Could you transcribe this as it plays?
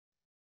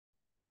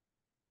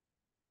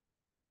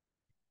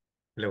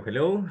Hello,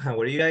 hello.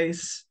 How are you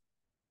guys?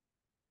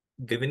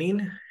 Good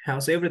evening.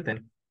 How's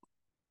everything?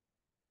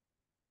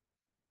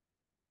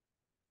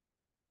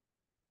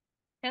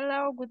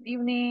 Hello, good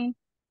evening.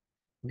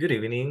 Good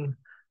evening.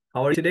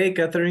 How are you today,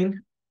 Catherine?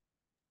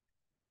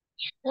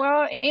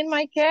 Well, in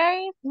my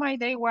case, my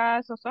day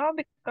was so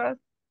because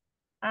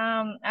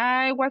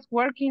I was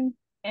working,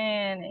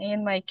 and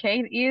in my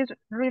case it's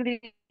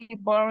really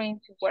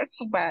boring to work,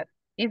 but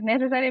it's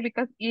necessary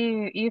because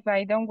if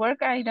I don't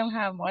work, I don't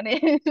have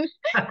money.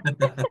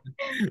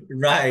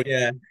 Right,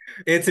 yeah.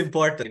 It's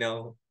important,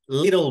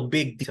 little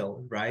big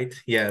detail, right?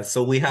 Yeah,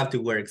 so we have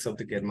to work so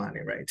to get money,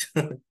 right?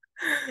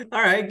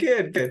 All right,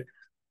 good, good.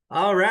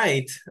 All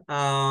right.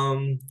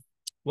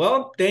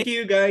 Well, thank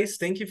you guys.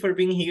 Thank you for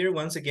being here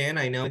once again.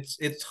 I know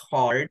it's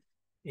hard.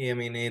 I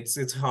mean,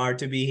 it's hard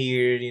to be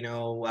here,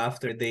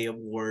 after a day of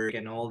work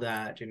and all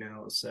that,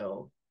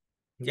 so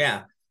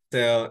yeah.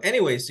 So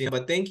anyways,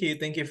 but thank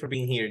you for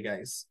being here,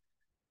 guys.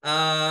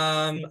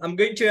 I'm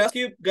going to ask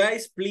you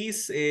guys,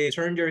 please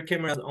turn your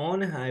cameras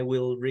on. I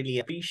will really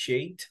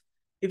appreciate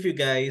if you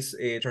guys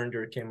turn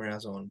your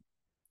cameras on,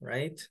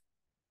 right?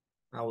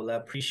 I will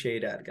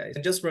appreciate that, guys.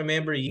 And just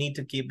remember, you need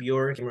to keep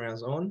your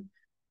cameras on,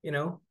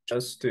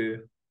 just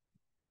to,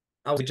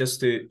 I would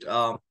just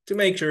to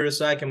make sure,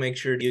 so I can make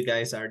sure you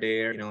guys are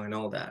there, and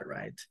all that,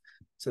 right?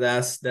 So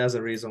that's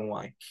the reason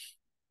why.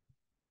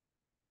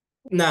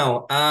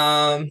 Now,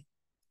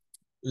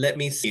 let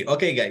me see.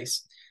 Okay,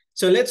 guys.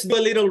 So let's do a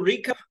little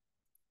recap.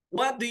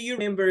 What do you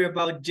remember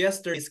about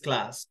yesterday's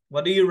class?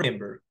 What do you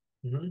remember?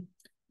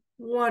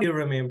 What do you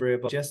remember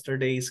about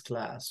yesterday's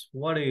class?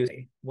 What do you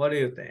say? What do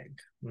you think?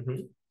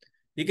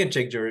 You can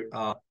check your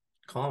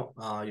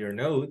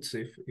notes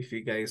if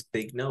you guys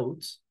take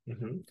notes.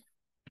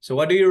 So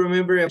what do you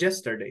remember of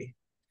yesterday?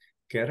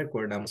 ¿Qué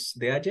recordamos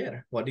de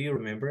ayer? What do you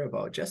remember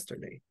about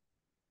yesterday?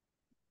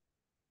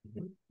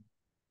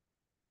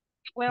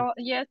 Well,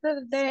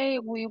 yesterday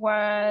we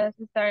was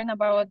starting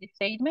about the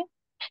statement,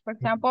 for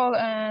example,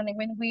 and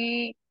when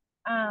we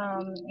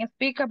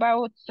speak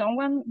about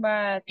someone,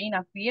 but in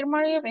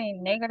affirmative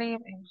and negative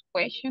and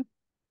question.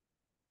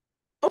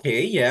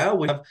 Okay, yeah,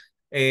 we have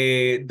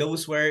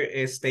those were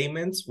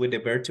statements with the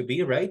verb to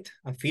be, right?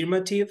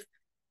 Affirmative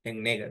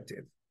and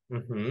negative.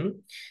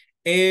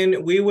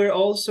 And we were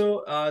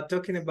also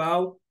talking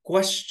about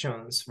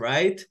questions,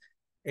 right?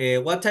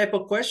 What type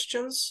of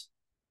questions?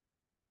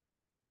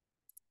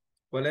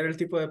 ¿Cuál era el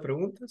tipo de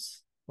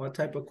preguntas? What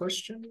type of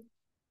question?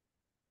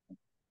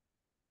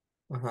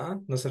 Ajá,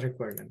 no se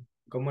recuerdan.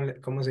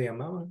 ¿Cómo se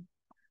llamaban?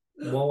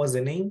 What was the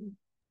name?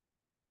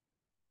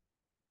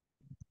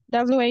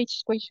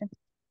 WH question.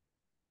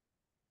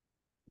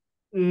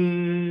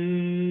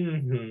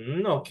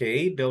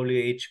 Okay,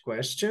 WH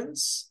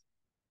questions.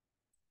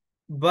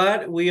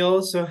 But we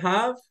also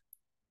have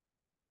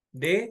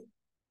the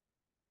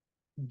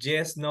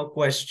yes, no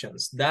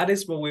questions. That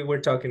is what we were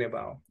talking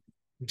about.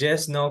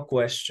 Yes, no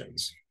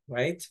questions,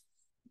 right?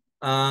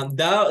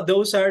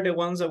 Those are the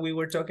ones that we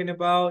were talking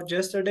about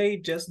yesterday,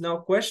 just no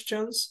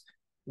questions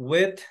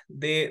with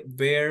the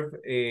verb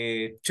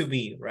to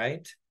be,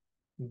 right?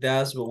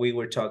 That's what we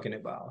were talking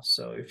about.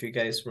 So if you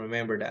guys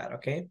remember that,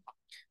 okay?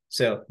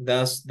 So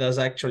that's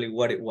actually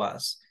what it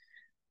was.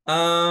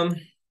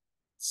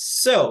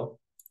 So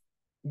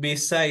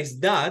besides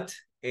that,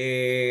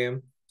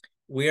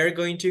 we are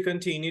going to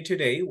continue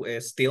today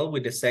still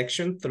with the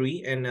section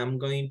 3, and I'm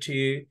going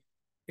to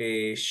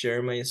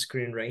share my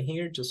screen right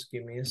here. Just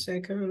give me a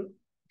second.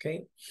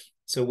 Okay,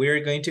 so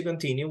we're going to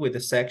continue with the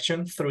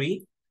section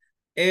 3,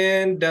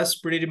 and that's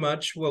pretty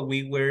much what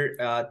we were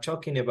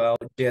talking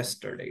about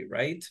yesterday,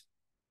 right?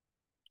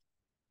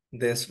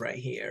 This right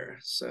here.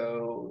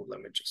 So let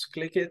me just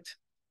click it.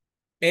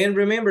 And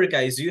remember,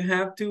 guys, you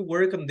have to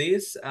work on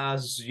this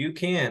as you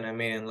can. I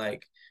mean,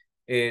 like,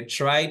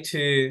 try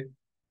to,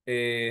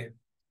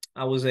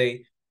 I would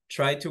say,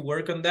 try to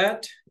work on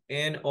that.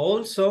 And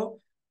also,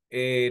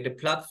 the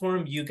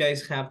platform, you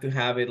guys have to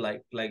have it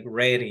like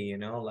ready,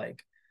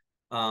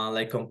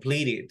 like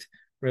completed.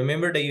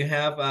 Remember that you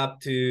have up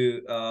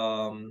to,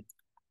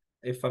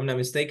 if I'm not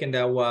mistaken,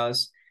 that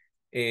was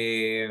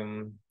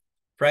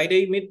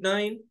Friday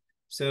midnight.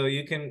 So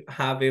you can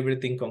have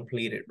everything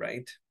completed,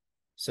 right?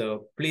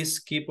 So please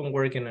keep on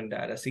working on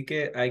that. Así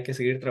que hay que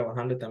seguir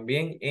trabajando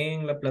también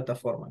en la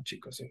plataforma,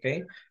 chicos,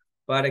 ¿ok?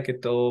 Para que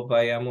todos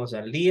vayamos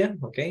al día,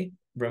 ¿ok?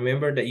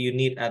 Remember that you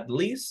need at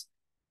least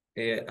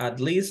the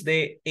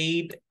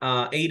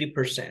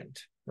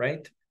 80%,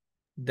 right?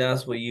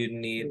 That's what you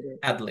need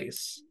at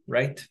least,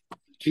 right?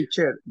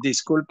 Teacher,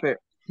 disculpe,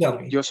 Tell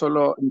me. yo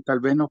solo, tal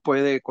vez nos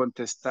puede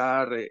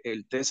contestar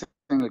el test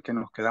en el que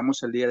nos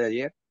quedamos el día de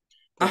ayer,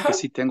 porque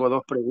sí tengo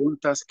dos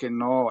preguntas que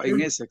no,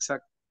 en ese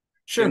exacto.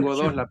 Tengo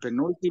dos, la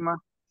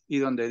penúltima, y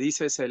donde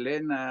dice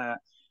Selena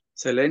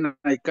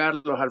y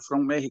Carlos al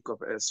From México.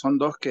 Son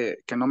dos que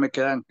no me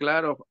quedan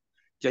claros.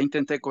 Ya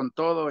intenté con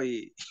todo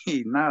y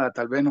nada,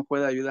 tal vez nos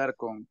pueda ayudar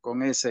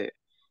con ese.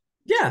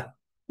 Yeah,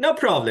 no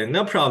problem,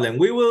 no problem.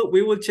 We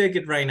will check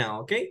it right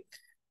now, okay?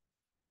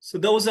 So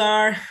those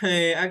are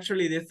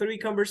actually the 3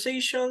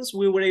 conversations.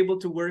 We were able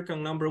to work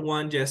on number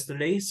 1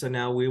 yesterday. So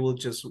now we will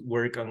just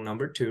work on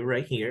number 2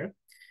 right here.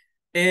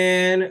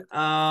 And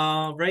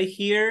right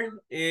here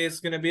is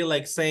going to be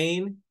like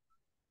saying,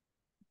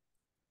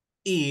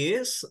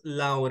 is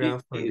Laura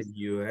from the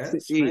US?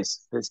 Right?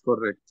 Es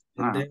correcto.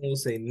 And then we'll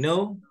say,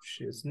 no,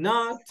 she's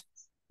not.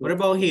 What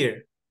about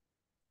here?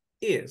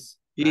 Is.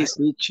 Right? Is,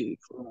 she,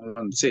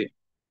 sí.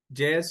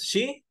 Yes,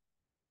 she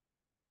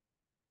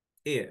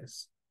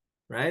is.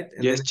 Right?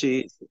 And Yes, then, she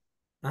is.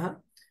 And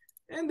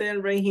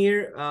then right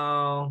here,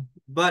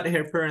 but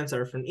her parents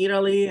are from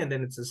Italy, and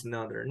then it says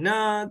no, they're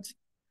not.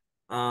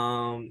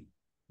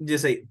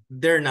 Just say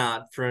they're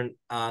not from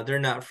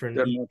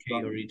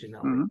UK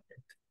originally.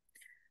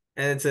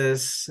 And it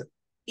says,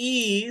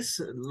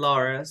 is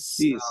Laura's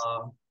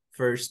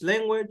first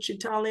language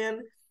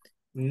Italian?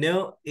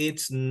 No,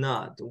 it's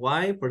not.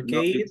 Why? Porque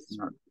No, it's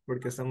not.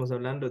 Porque estamos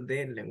hablando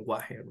de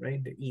lenguaje,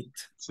 right? De it.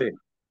 Sí.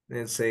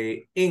 And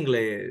say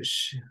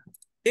English.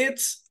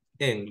 It's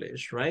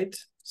English, right?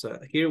 So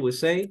here we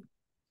say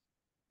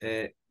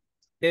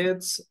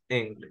it's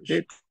English.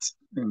 It's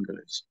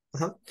English.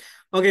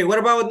 Okay, what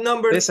about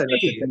number 3? Es la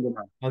que tengo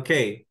mal.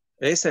 Okay.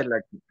 Esa es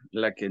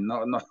la que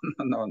no.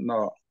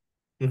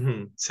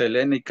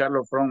 Selena y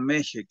Carlos from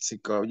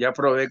Mexico. Ya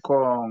probé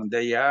con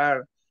they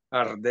are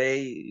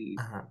they.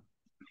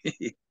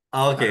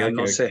 Okay.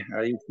 No sé.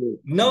 Ahí sí.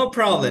 No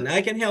problem.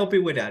 I can help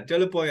you with that. Yo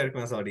le puedo ayudar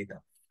con eso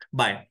ahorita.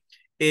 Bye.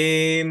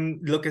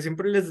 Lo que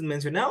siempre les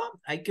mencionaba,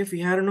 hay que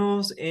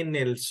fijarnos en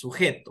el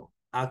sujeto.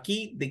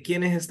 Aquí, ¿de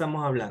quiénes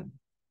estamos hablando?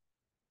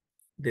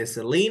 De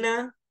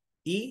Selena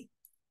y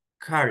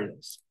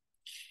Carlos.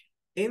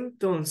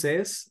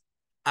 Entonces,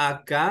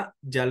 acá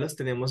ya los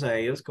tenemos a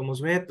ellos como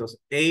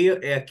sujetos.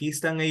 Aquí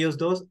están ellos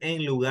dos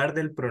en lugar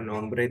del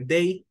pronombre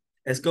they.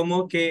 Es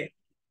como que,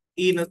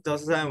 y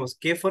nosotros sabemos,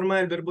 ¿qué forma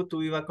del verbo to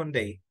be va con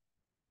they?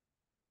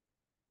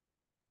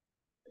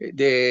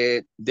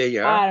 They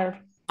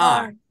are.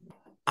 Are.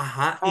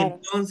 Ajá,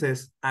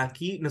 entonces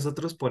aquí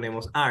nosotros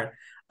ponemos are.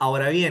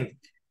 Ahora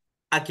bien,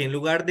 aquí en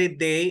lugar de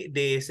they,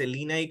 de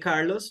Selena y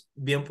Carlos,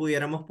 bien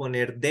pudiéramos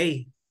poner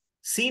they.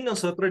 Si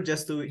nosotros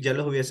ya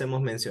los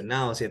hubiésemos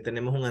mencionado, si ya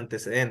tenemos un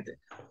antecedente.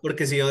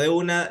 Porque si yo de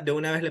una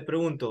vez le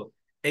pregunto,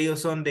 ellos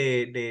son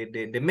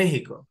de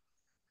México,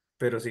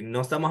 pero si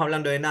no estamos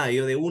hablando de nada,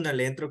 yo de una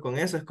le entro con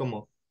eso, es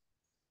como,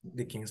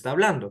 ¿de quién está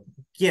hablando?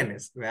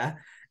 ¿Quiénes? ¿Verdad?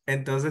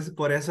 Entonces,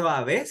 por eso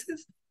a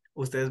veces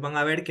ustedes van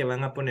a ver que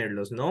van a poner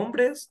los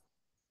nombres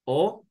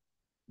o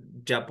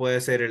ya puede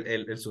ser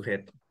el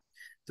sujeto.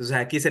 Entonces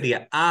aquí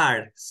sería,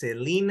 are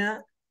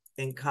Selena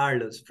and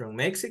Carlos from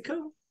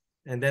Mexico?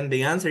 And then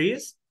the answer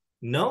is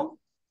no.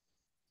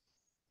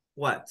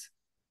 What?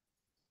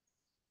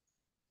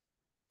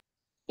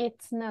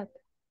 It's not.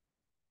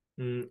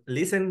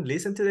 Listen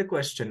to the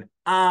question.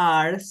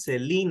 Are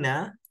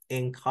Selena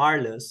and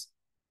Carlos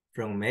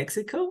from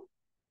Mexico?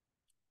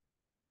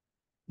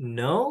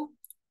 No.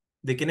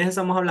 ¿De quiénes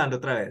estamos hablando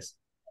otra vez?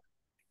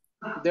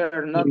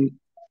 They're not.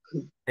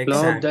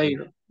 Exactly.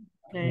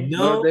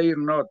 No, they're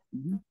not.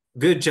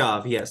 Good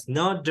job. Yes.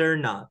 No, they're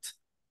not.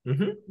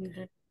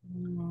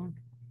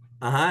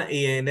 Ajá.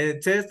 Y en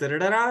it says,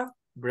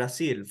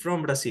 Brazil,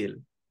 from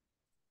Brazil.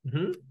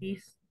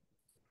 Is.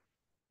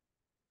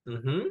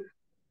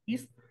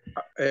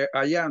 I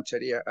am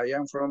sería, I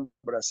am from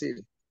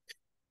Brazil.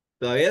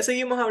 Todavía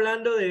seguimos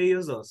hablando de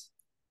ellos dos.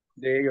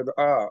 De ellos,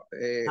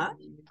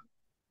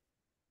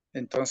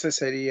 entonces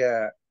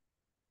sería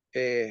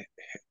her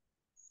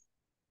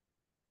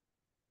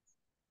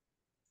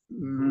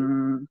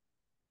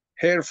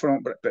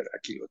from, pero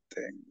aquí lo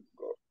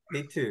tengo.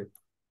 Me too.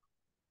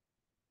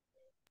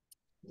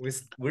 We're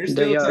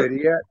still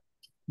sería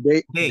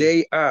they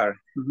are.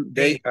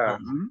 They are.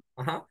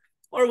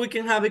 Or we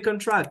can have it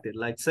contracted,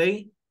 like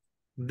say,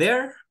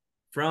 they're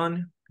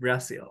from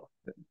Brazil.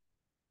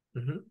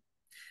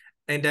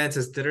 And then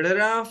says,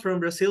 from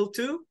Brazil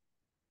too.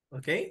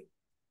 Okay.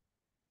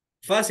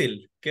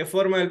 Fácil. ¿Qué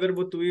forma del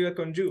verbo to be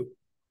con you?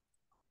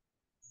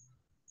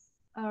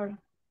 Are.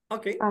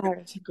 Okay.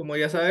 Como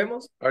ya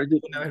sabemos,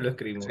 una vez lo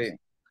escribimos. Sí.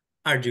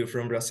 Are you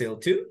from Brazil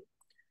too?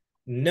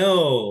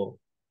 No.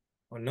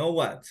 Or no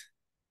what?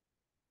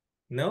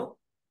 No?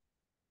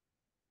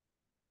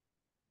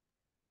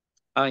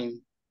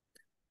 I'm.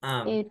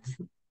 It's.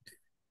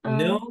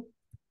 No.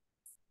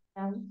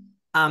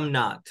 I'm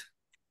not.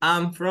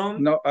 I'm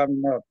from. No,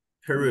 I'm not.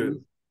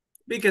 Peru.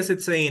 Because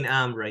it's saying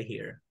I'm right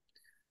here.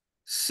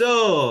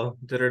 So,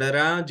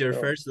 your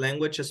first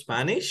language is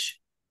Spanish.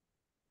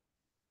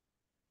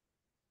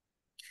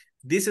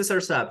 This is our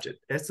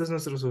subject. Este es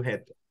nuestro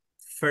sujeto.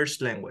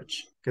 First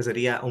language, que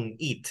sería un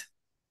it.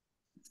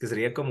 Que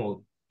sería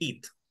como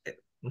it.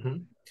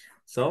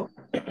 So,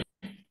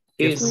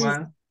 is.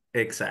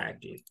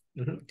 Exactly.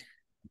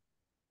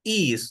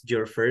 Is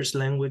your first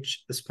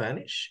language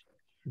Spanish?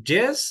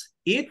 Yes,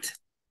 it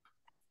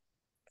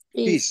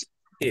is.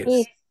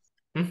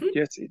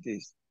 Yes, it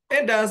is.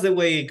 And that's the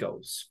way it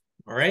goes.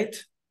 All right.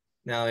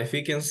 Now, if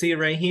you can see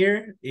right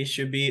here, it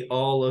should be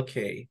all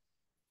okay.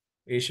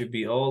 It should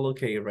be all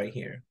okay right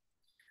here.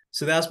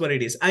 So that's what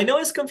it is. I know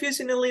it's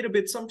confusing a little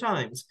bit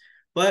sometimes,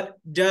 but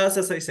just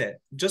as I said,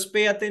 just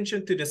pay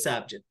attention to the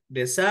subject.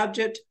 The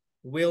subject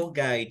will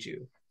guide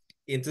you.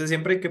 Y entonces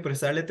siempre hay que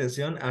prestarle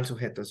atención al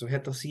sujeto. El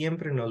sujeto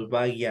siempre nos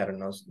va a guiar,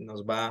 nos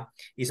va...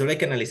 Y solo hay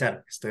que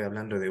analizar. Estoy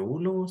hablando de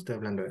uno, estoy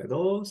hablando de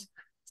dos,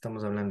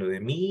 estamos hablando de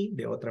mí,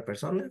 de otra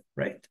persona,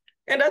 right?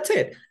 And that's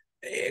it.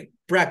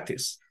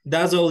 Practice.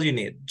 That's all you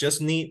need. Just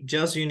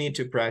you need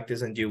to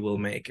practice and you will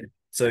make it.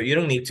 So you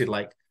don't need to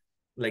like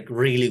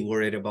really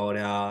worried about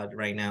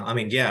right now. I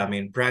mean, yeah, I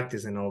mean,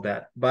 practice and all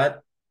that.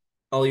 But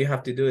all you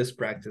have to do is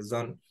practice.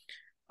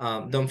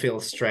 Don't feel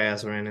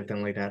stressed or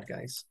anything like that,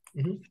 guys.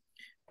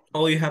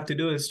 All you have to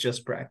do is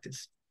just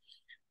practice.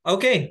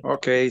 Okay.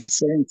 Okay,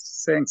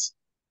 thanks.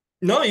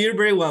 No, you're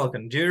very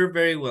welcome. You're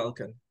very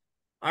welcome.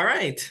 All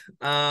right.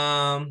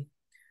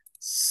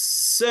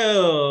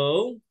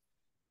 So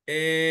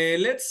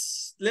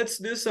let's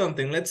do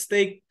something. Let's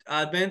take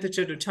advantage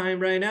of the time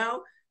right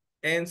now.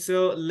 And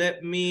so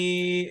let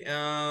me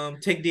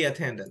take the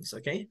attendance,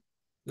 okay?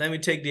 Let me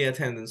take the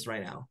attendance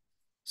right now.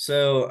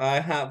 So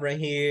I have right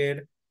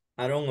here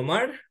Aaron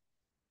Omar.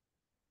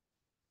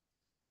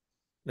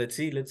 Let's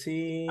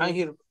see. I'm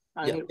here.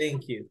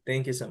 Thank you.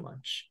 Thank you so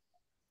much.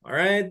 All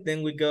right,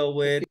 then we go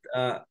with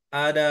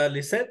Ada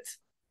Lisette.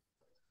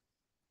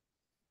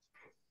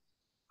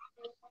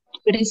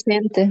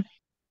 Presente.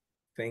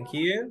 Thank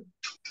you.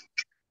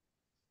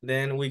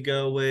 Then we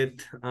go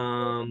with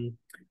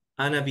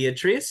Ana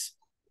Beatriz.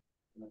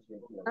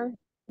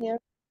 Here.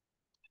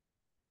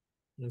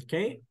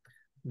 Okay.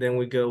 Then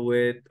we go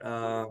with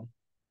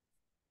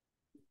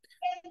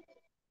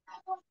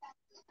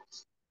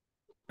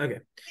okay.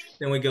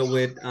 Then we go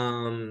with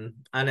Ana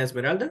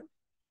Esmeralda.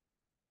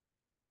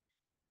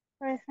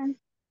 Present.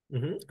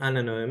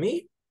 Ana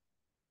Noemi.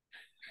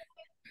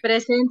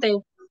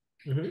 Presente.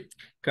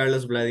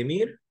 Carlos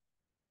Vladimir.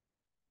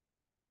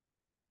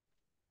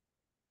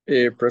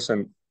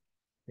 Present.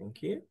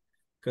 Thank you.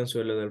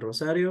 Consuelo del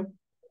Rosario.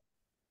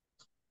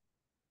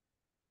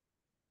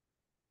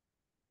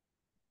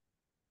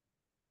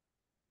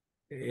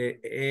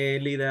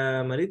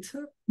 Elida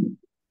Maritza.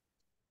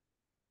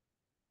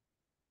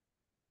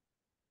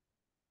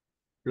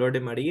 Flor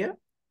de María.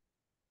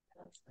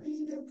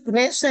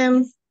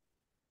 Present.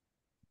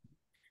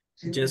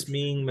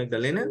 Jasmine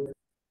Magdalena.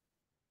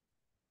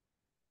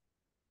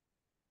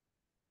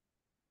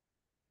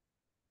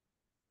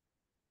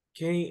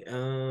 Okay,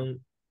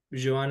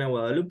 Joana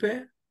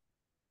Guadalupe.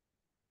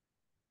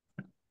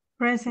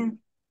 Present.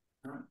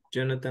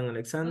 Jonathan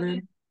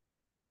Alexander.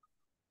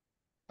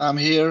 I'm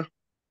here.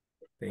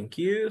 Thank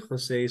you.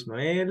 José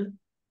Ismael.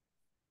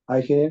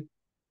 I'm here.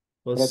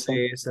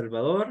 José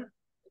Salvador.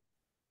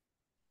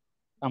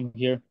 I'm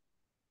here.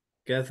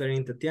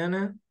 Catherine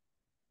Tatiana.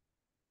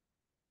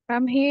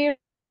 I'm here.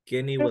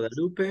 Kenny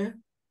Guadalupe.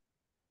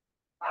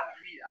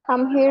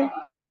 I'm here.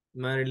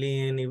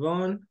 Marilyn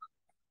Yvonne.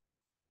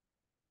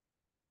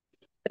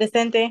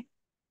 Presente.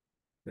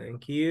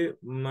 Thank you.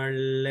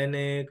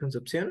 Marlene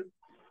Concepcion.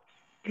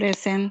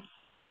 Present.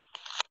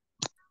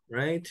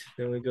 Right.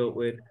 Then we go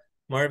with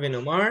Marvin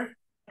Omar.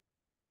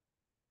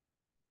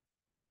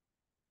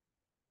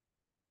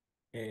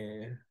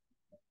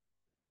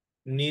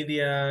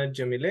 Nidia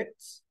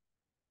Jamilet.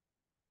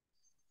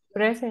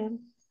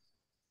 Present.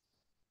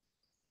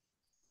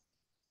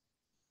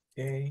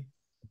 Okay.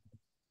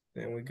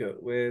 Then we go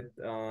with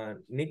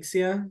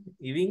Nixia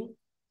Ivin.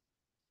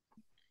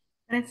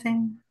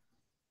 Present.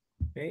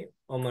 Okay.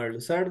 Omar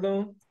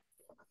Luzardo.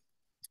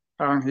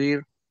 I'm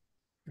here.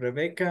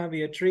 Rebecca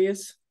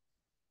Beatriz.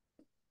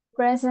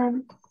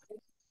 Present.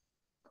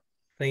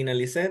 Reina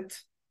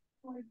Lisette.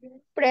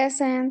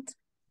 Present.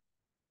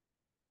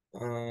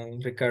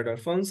 Ricardo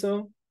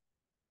Alfonso.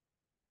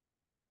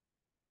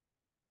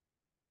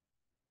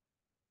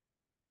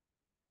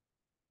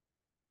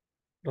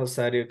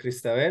 Rosario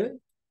Cristabel.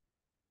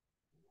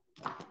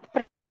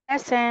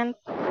 Present.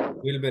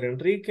 Wilber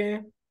Enrique.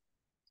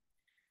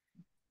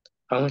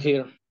 I'm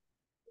here.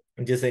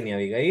 Yesenia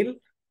Abigail.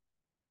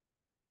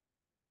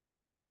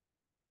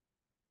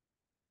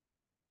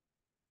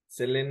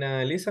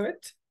 Selena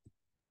Elizabeth.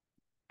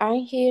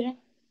 I'm here.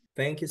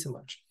 Thank you so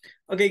much.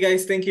 Okay,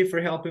 guys, thank you for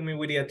helping me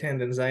with the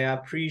attendance. I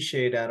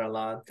appreciate that a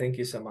lot. Thank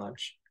you so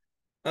much.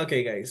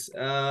 Okay, guys.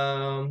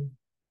 All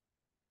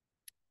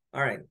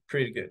right,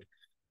 pretty good.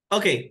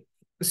 Okay,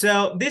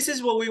 so this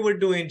is what we were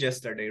doing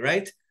yesterday,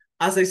 right?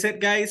 As I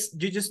said, guys,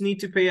 you just need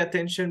to pay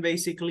attention,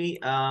 basically,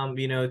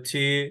 you know,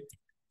 to,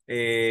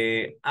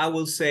 I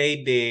will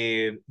say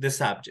the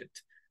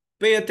subject.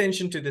 Pay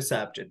attention to the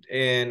subject.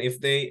 And if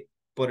they,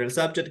 por el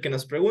subject que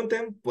nos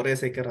pregunten, por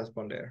eso hay que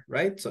responder,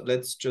 right? So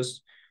let's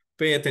just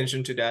pay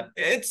attention to that.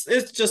 It's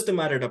just a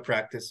matter of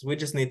practice. We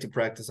just need to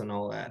practice on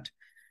all that.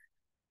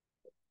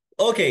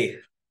 Okay.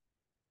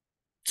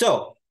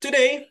 So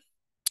today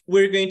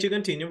we're going to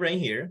continue right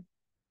here.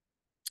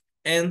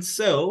 And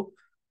so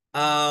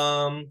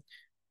the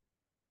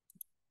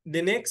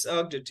next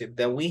objective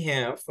that we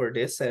have for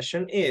this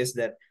session is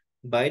that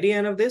by the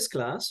end of this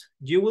class,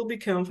 you will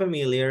become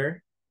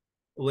familiar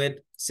with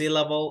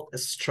syllable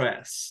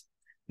stress.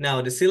 Now,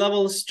 the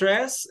syllable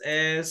stress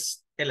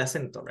es el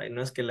acento, right?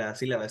 No es que la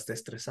sílaba esté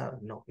estresada,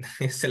 no,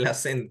 es el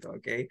acento,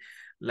 okay?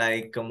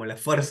 Like como la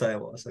fuerza de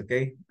voz,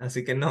 okay?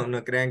 Así que no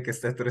crean que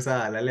está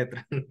estresada la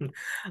letra.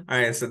 All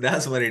right, so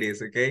that's what it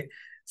is, okay?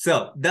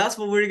 So that's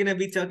what we're gonna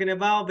be talking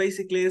about.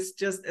 Basically,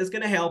 it's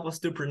gonna help us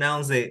to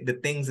pronounce the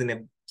things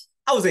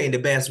I would say in the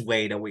best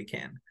way that we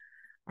can.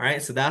 All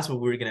right, so that's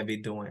what we're gonna be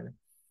doing.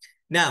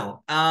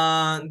 Now,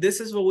 this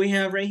is what we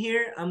have right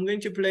here. I'm going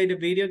to play the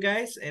video,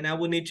 guys, and I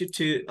will need you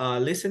to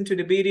listen to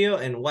the video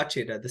and watch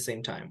it at the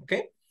same time,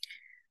 okay?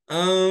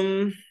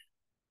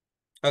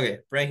 Okay,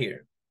 right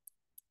here.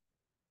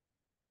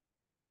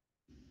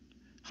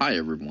 Hi,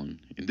 everyone.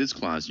 In this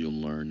class,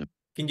 you'll learn...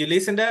 Can you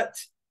listen to that?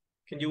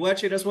 Can you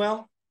watch it as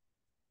well?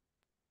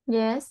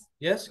 Yes.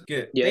 Yes,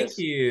 good. Yes. Thank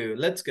you.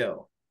 Let's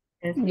go.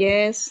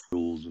 Yes.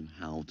 Rules on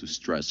how to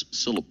stress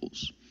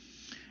syllables.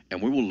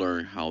 And we will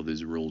learn how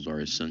these rules are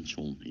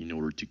essential in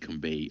order to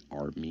convey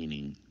our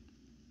meaning.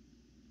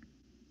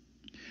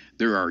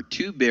 There are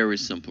two very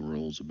simple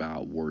rules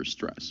about word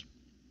stress.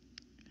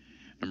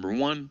 Number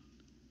one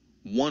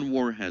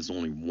word has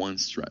only one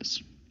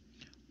stress.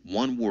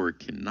 One word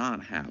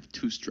cannot have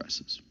two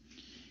stresses.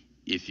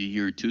 If you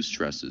hear two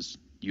stresses,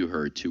 you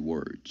heard two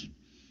words.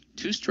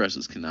 Two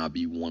stresses cannot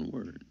be one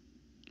word.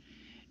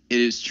 It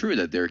is true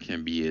that there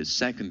can be a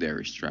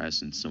secondary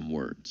stress in some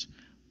words,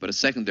 but a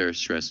secondary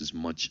stress is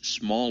much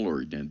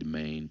smaller than the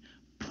main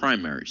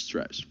primary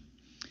stress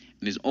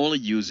and is only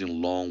used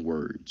in long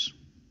words.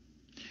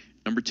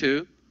 Number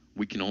two,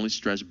 we can only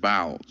stress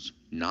vowels,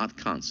 not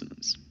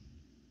consonants.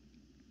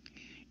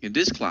 In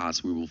this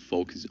class, we will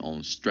focus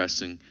on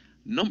stressing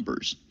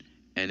numbers,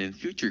 and in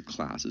future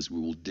classes,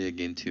 we will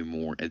dig into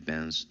more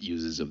advanced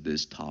uses of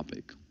this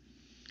topic.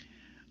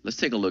 Let's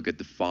take a look at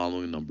the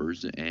following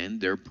numbers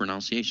and their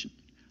pronunciation.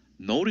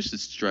 Notice the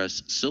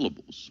stressed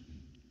syllables.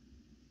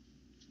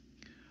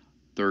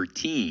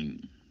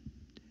 13,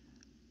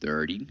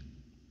 30,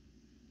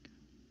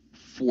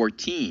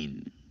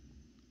 14,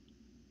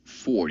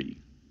 40,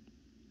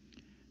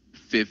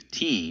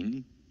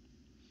 15,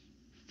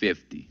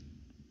 50,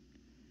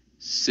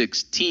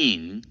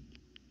 16,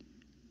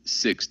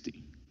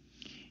 60.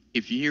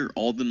 If you hear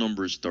all the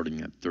numbers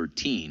starting at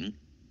 13,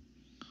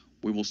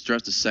 we will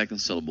stress the second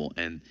syllable,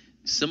 and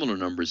similar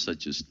numbers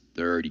such as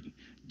 30,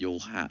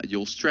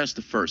 you'll stress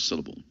the first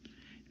syllable.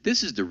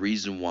 This is the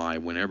reason why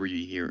whenever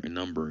you hear a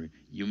number,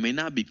 you may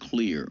not be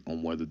clear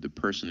on whether the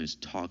person is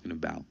talking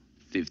about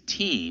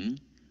 15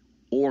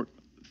 or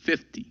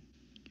 50.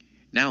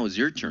 Now it's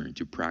your turn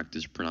to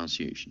practice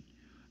pronunciation.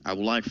 I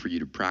would like for you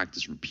to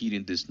practice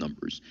repeating these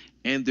numbers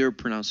and their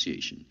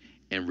pronunciation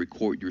and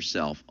record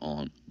yourself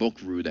on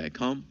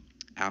bookaroo.com.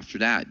 After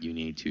that, you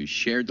need to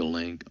share the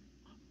link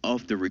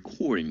of the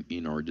recording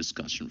in our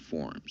discussion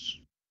forums.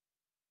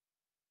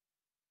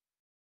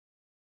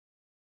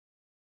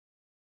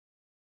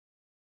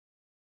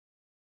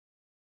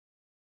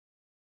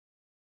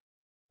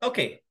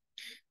 Okay,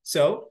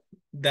 so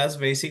that's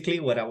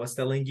basically what I was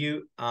telling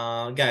you,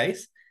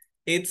 guys.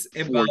 It's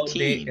about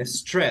 14. the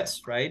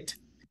stress, right?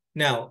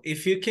 Now,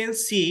 if you can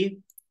see,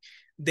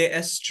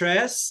 the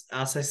stress,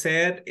 as I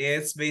said,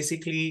 it's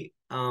basically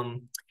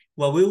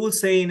what we will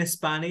say in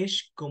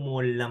Spanish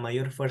como la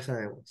mayor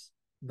fuerza de voz,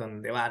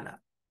 donde va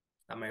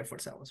la mayor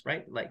fuerza de voz,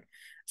 right? Like,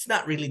 it's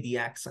not really the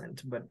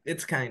accent, but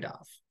it's kind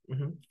of.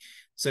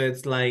 So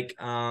it's like,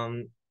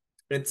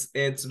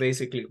 it's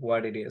basically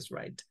what it is,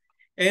 right?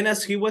 And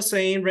as he was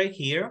saying right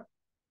here,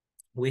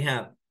 we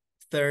have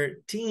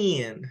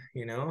 13,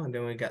 you know, and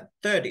then we got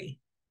 30,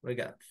 we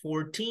got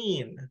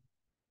 14,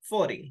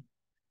 40,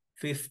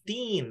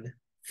 15,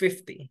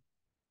 50,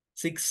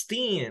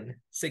 16,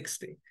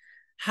 60.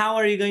 How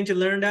are you going to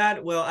learn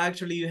that? Well,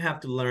 actually, you have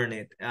to learn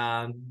it.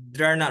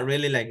 There are not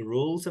really like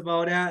rules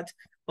about that.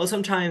 Well,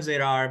 sometimes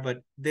there are, but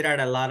there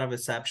are a lot of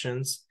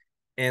exceptions.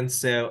 And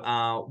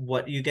so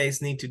what you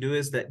guys need to do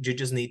is that you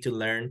just need to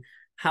learn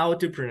how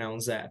to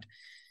pronounce that.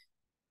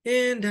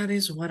 And that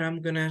is what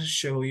I'm gonna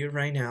show you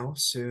right now.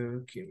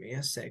 So give me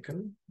a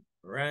second,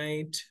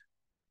 right?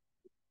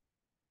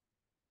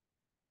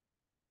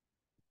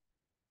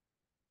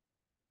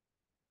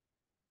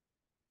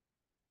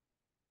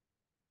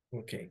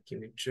 Okay,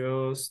 give me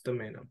just a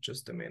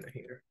minute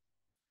here.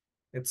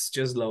 It's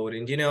just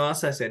loading. You know,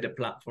 as I said, the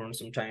platform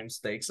sometimes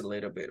takes a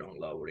little bit on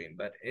loading,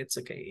 but it's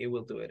okay. It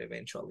will do it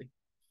eventually.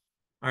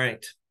 All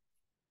right.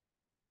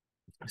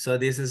 So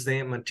this is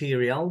the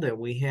material that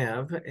we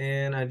have,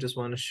 and I just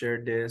want to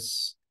share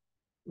this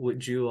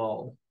with you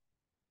all.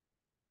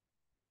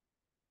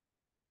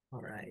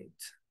 All right,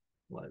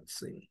 let's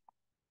see.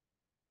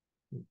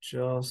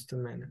 Just a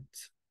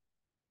minute.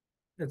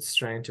 It's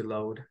trying to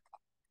load.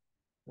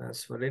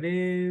 That's what it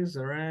is.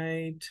 All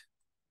right.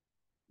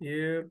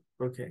 Yep.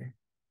 Okay.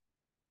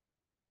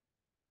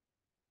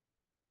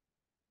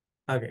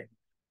 Okay.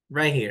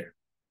 Right here.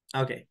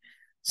 Okay.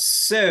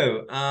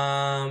 So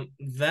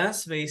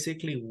that's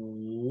basically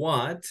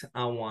what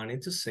I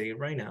wanted to say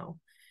right now.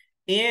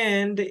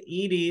 And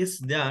it is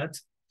that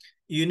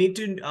you need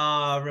to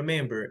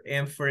remember,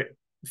 and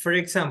for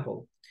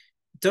example,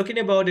 talking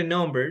about the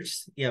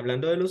numbers, y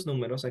hablando de los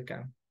números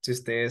acá, si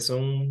ustedes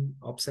son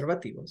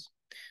observativos,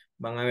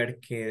 van a ver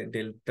que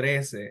del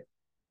 13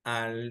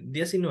 al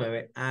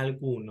 19,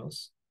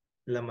 algunos,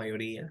 la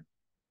mayoría,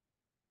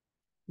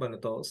 bueno,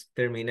 todos,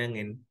 terminan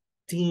en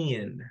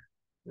teen,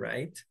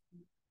 right?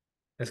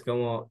 Es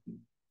como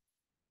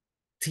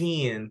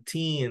teen,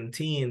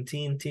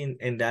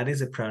 and that is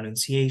the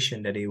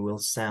pronunciation that it will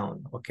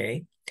sound,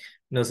 okay?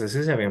 No sé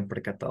si se habían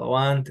percatado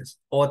antes.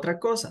 Otra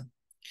cosa,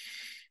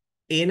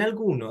 en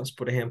algunos,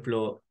 por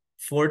ejemplo,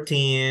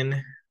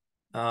 14,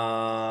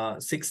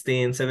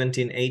 16,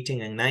 17,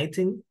 18, and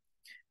 19,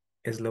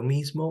 es lo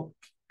mismo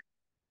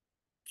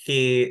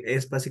que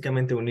es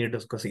básicamente unir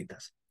dos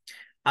cositas.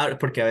 Ahora,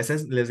 porque a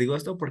veces, les digo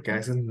esto porque a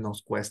veces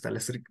nos cuesta la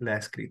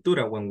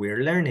escritura. When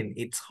we're learning,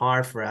 it's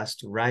hard for us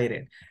to write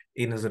it.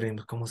 Y nosotros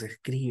decimos, ¿cómo se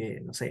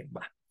escribe? No sé,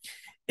 va.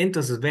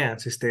 Entonces, vean,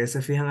 si ustedes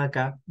se fijan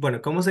acá,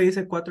 bueno, ¿cómo se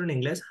dice 4 en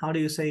inglés? How do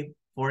you say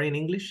 4 in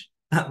English?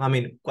 I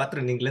mean,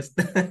 4 en inglés.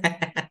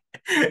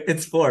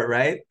 It's 4,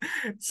 right?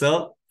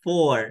 So,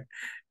 4.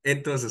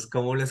 Entonces,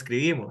 ¿cómo lo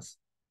escribimos?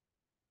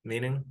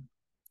 Miren,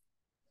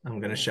 I'm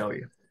going to show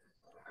you.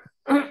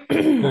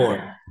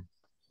 4.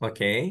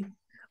 Okay.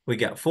 We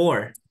got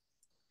 4.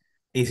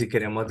 Y si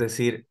queremos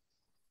decir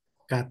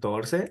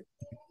 14,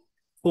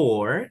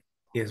 4,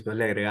 y después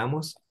le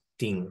agregamos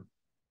teen.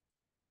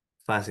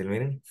 Fácil,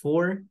 miren.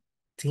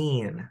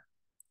 14,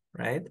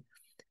 right?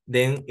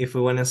 Then, if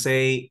we want to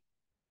say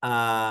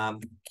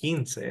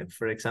 15,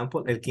 for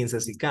example, el 15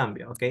 sí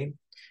cambia, ¿ok?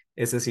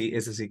 Ese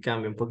sí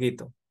cambia un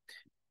poquito.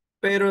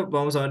 Pero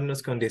vamos a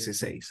vernos con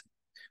 16.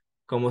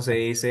 ¿Cómo se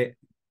dice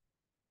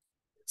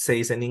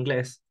 6 en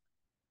inglés?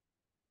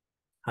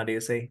 How do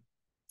you say?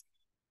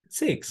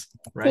 6,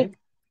 right?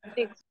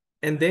 Six.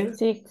 And then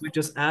Six. we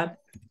just add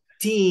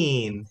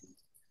teen.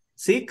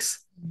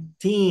 6,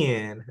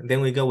 10. And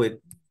then we go with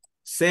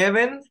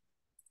 7,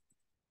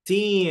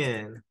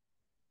 10.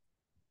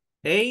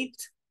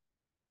 8,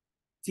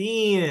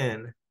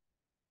 10.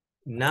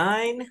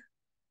 9,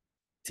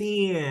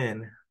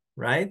 10.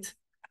 Right?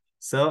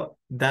 So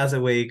that's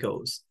the way it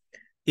goes.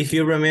 If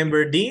you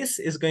remember this,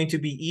 it's going to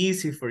be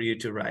easy for you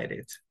to write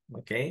it.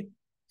 Okay?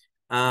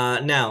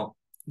 Now,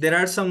 there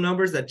are some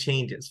numbers that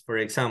changes. For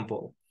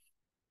example,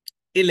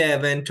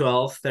 11,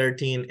 12,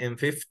 13, and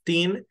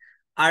 15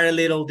 are a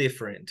little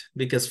different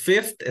because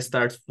fifth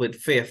starts with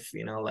fifth,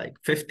 you know, like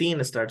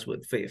 15 starts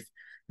with fifth.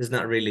 It's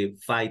not really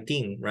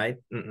 15, right?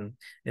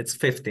 It's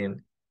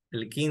 15.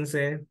 El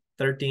 15,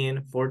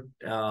 13,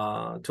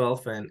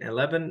 12, and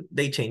 11,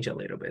 they change a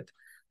little bit.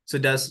 So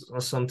that's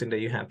something that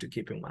you have to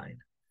keep in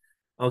mind.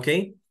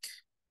 Okay?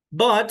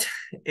 But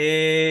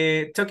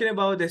talking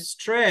about the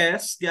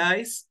stress,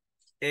 guys,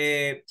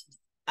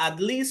 at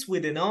least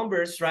with the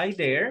numbers right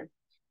there,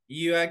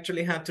 you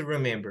actually have to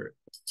remember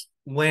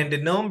when the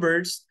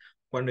numbers,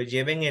 cuando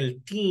lleven el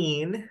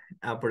teen,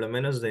 por lo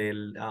menos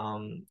del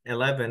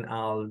 11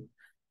 al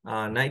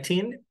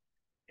 19,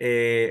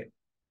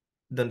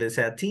 donde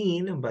sea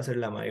teen, va a ser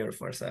la mayor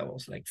fuerza de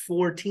voz, like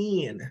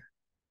 14,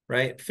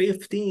 right?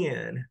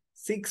 15,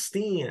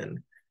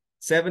 16,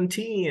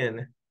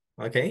 17,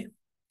 okay?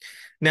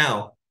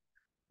 Now,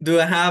 do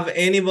I have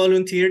any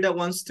volunteer that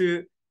wants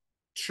to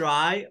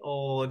try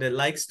or that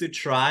likes to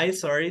try,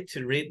 sorry,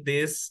 to read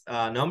these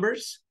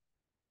numbers?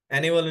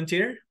 Any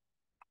volunteer?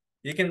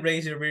 You can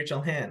raise your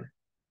virtual hand.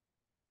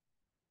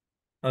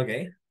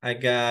 Okay, I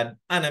got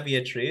Ana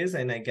Beatriz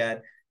and I got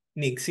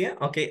Nixia.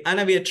 Okay,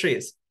 Ana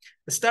Beatriz,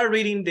 start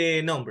reading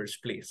the numbers,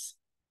 please.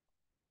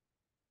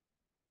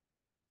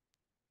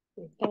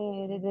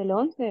 Desde el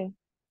 11.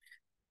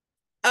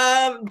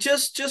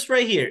 Just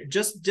right here,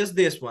 just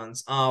these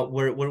ones,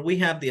 where we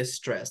have the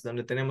stress,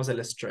 donde tenemos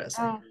el stress.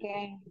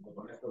 Okay.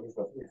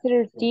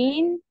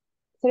 13,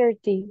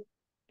 30,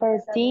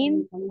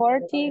 14,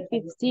 40,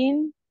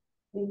 15,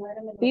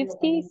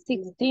 50,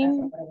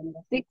 16,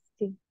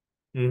 60.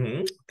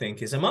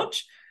 Thank you so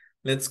much.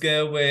 Let's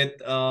go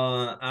with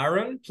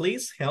Aaron,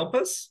 please help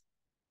us.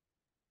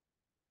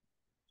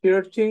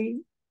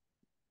 13,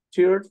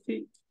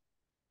 30,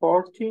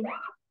 14,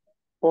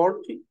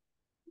 40,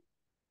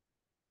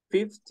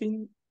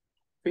 15,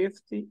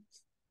 50,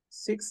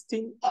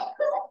 16,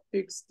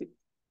 60.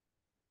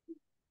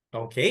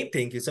 Okay,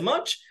 thank you so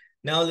much.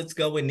 Now let's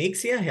go with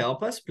Nixia.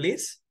 Help us,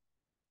 please.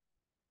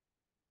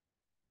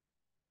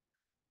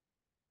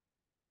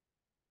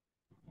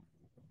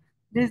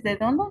 ¿Desde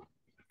dónde?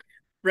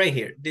 Right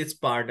here, this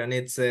part, and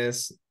it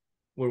says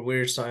where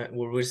we're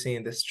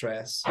seeing the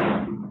stress.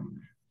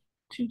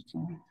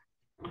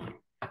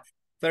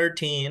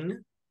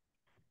 13.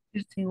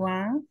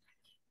 31.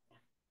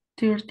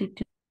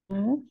 32.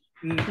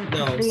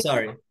 No,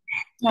 sorry.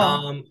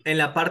 No. En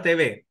la parte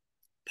B,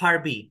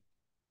 part B.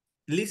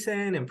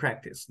 Listen and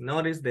practice.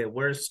 Notice the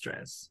word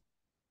stress.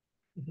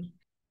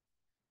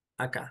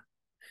 Acá.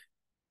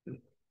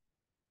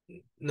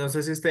 No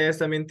sé si ustedes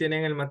también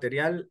tienen el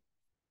material.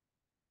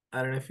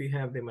 I don't know if you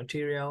have the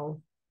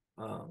material.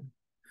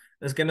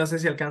 Es que no sé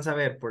si alcanza a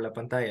ver por la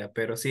pantalla,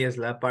 pero sí es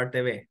la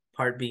parte B,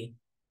 part B.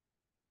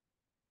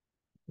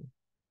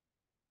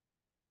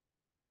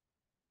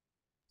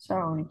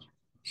 Sorry.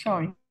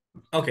 Sorry.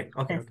 Okay,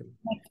 okay, Yes.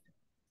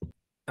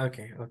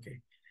 okay.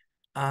 Okay.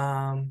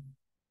 All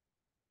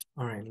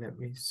right, let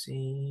me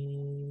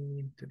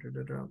see.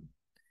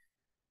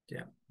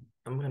 Yeah,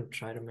 I'm gonna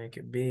try to make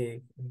it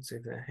big and see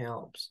if that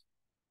helps.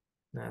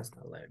 No, it's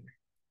not letting me.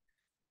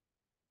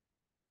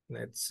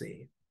 Let's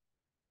see.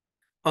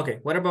 Okay,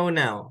 what about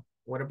now?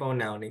 What about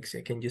now,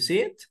 Nixia? Can you see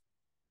it?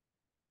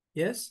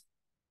 Yes?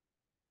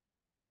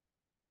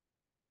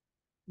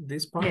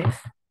 This part? Yes.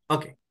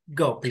 Okay,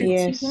 go,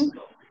 please. Yes.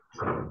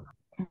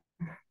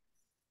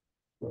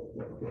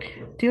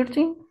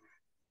 30,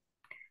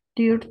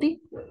 30,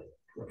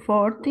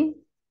 40,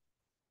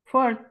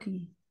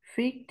 40,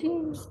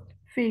 50,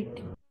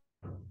 50,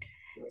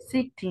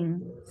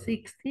 16,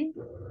 60.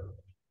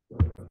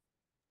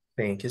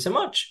 Thank you so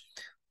much.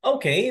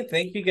 Okay,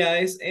 thank you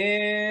guys.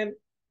 And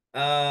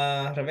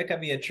Rebecca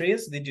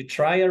Beatriz, did you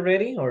try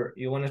already or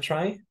you want to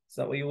try? Is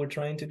that what you were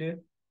trying to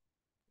do?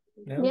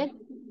 No? Yes.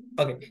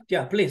 Okay,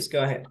 yeah, please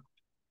go ahead.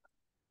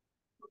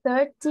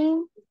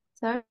 13,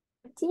 30,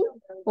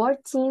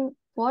 14,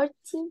 40,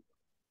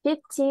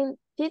 15,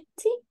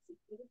 50,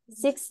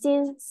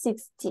 16,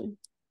 60.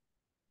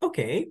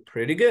 Okay,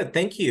 pretty good.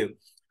 Thank you.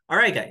 All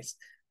right, guys.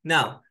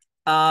 Now,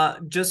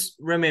 just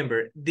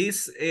remember,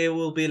 this it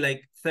will be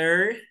like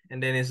third,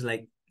 and then it's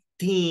like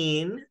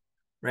teen,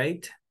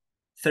 right?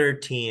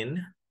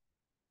 13,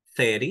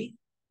 30,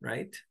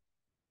 right?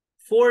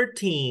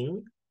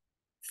 14,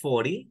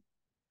 40,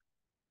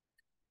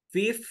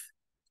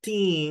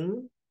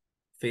 15,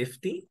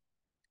 50,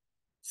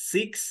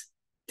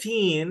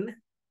 16,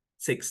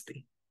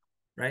 60,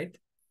 right?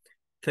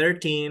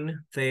 13,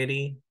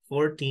 30,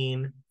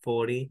 14,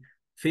 40,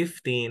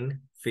 15,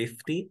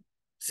 50,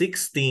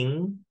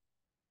 16,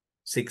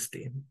 60.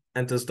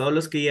 Entonces, todos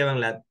los que llevan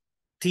la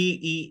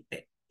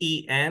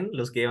T-E-E-N,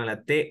 los que llevan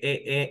la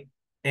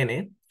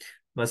T-E-E-N,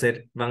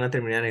 van a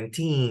terminar en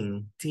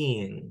teen,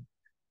 teen,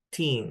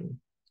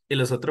 teen. Y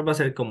los otros va a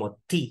ser como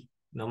T,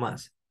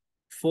 nomás.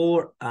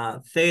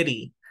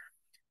 30.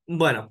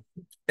 Bueno,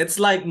 it's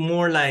like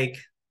more like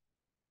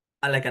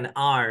an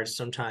R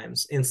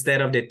sometimes.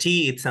 Instead of the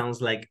T, it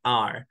sounds like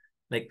R.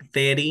 Like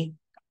 30,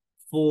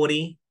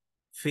 40,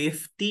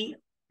 50.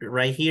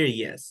 Right here,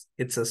 yes,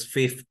 it says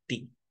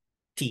 50.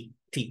 T.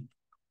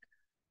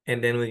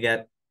 And then we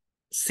got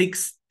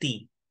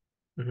 60.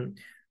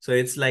 So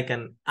it's like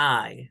an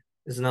I.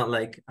 It's not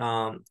like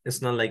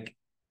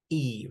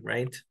E,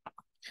 right?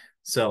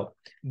 So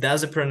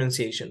that's the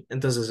pronunciation.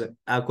 Entonces,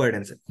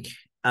 acuérdense.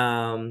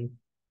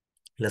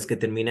 Las que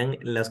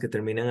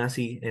terminan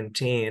así en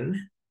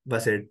ten va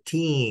a ser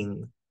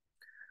teen.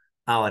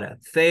 Ahora,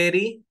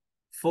 30,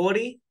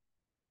 40,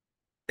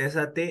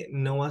 esa T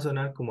no va a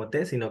sonar como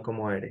T, sino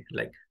como R.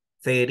 Like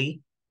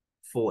 30,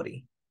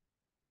 40.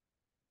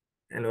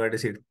 En lugar de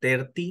decir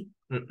 30,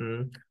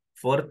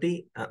 40,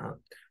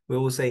 we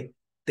will say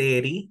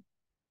 30,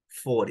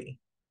 40.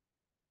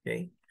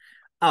 Okay.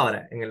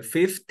 Ahora, en el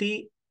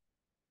 50,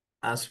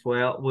 as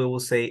well, we will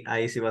say,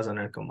 ahí sí va a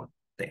sonar como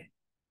T.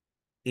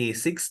 Y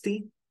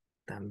 60,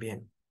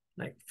 también.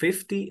 Like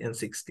 50 and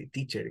 60.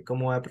 Teacher,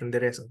 ¿cómo voy a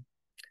aprender eso?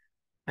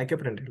 Hay que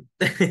aprenderlo.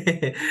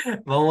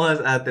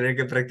 Vamos a tener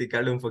que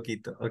practicarlo un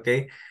poquito, ¿ok?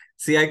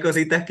 Sí hay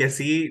cositas que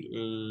sí,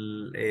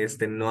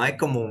 no hay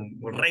como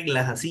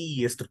reglas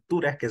así,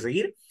 estructuras que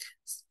seguir,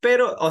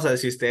 pero, o sea,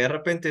 si usted de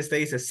repente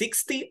dice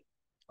 60,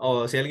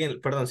 o si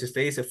alguien, perdón, si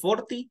usted dice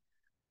 40,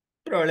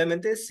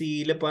 probablemente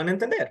sí le puedan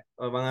entender,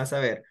 o van a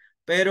saber,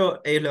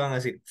 pero ellos le van a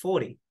decir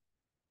 40.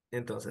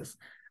 Entonces,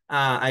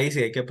 ahí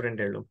sí hay que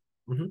aprenderlo.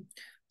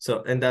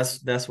 So, and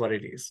that's what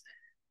it is.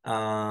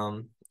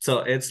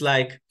 So it's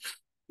like,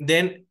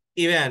 then,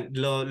 y vean,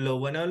 lo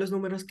bueno de los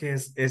números que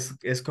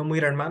es como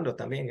ir armando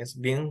también, es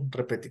bien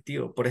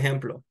repetitivo. Por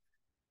ejemplo,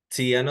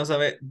 si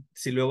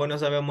luego no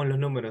sabemos los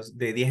números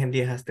de 10 en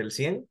 10 hasta el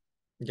 100,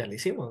 ya lo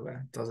hicimos,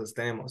 ¿verdad? Entonces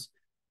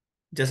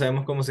ya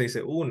sabemos cómo se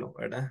dice 1,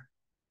 ¿verdad?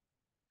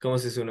 ¿Cómo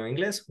se dice 1 en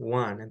inglés?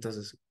 One.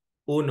 Entonces,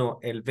 1,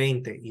 el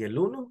 20 y el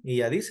 1, y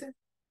ya dice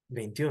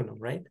 21,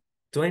 right?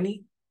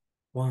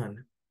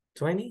 21,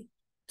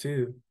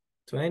 22,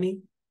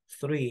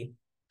 23,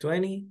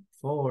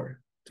 24,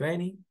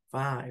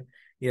 25.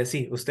 Y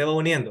así, usted va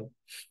uniendo.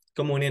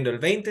 Como uniendo el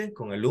 20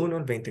 con el 1,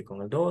 el 20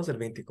 con el 2, el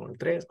 20 con el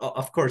 3. Oh,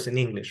 of course, in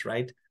English,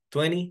 right?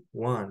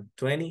 21,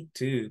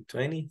 22,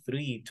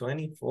 23,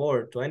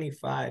 24,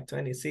 25,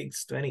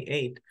 26,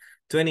 28,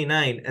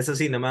 29. Eso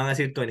sí, no me van a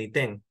decir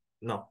 2010.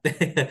 No.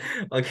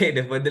 Ok,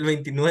 después del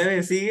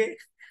 29 sigue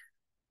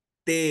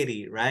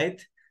 30, right?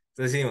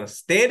 Entonces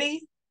decimos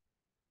 30.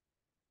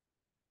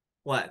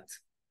 What?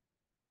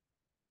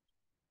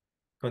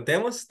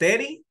 Contemos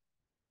 30.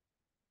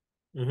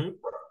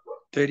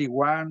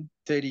 31,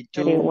 32,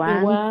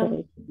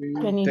 31,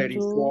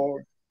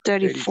 34,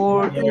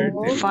 34,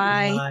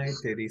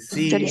 35,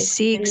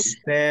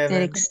 36,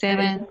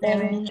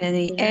 37,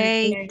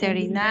 38,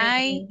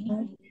 39,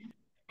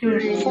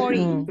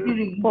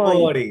 40.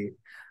 40.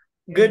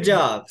 Good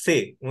job.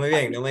 Sí, muy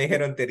bien. No me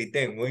dijeron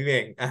teritén. Muy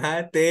bien.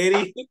 Ajá,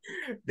 teri.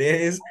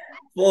 This is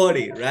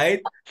 40,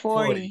 right?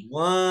 40,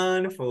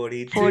 41,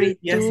 42.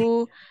 Yes.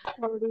 42,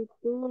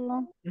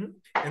 42.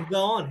 And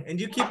go on. And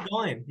you keep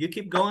going. You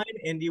keep going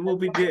and you will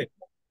be good.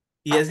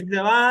 Y así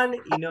se van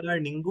y no va a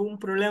haber ningún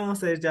problema.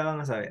 Ustedes ya van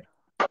a saber.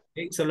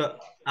 ¿Ok? Solo,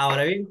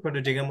 ahora bien, cuando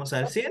lleguemos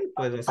al 100,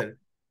 pues va a ser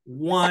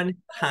 100.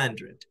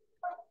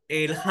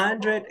 El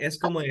 100 es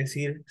como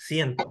decir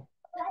 100.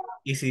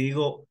 Y si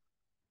digo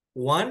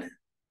 100,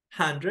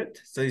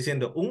 estoy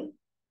diciendo un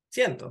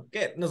 100,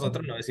 que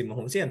nosotros no decimos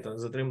un 100,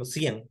 nosotros decimos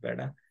 100,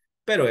 ¿verdad?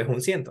 Pero es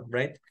un 100,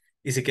 ¿right?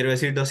 Y si quiero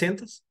decir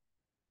 200,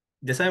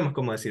 ya sabemos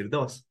cómo decir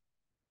 2.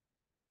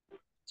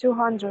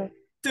 200.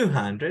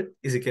 200.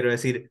 Y si quiero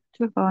decir,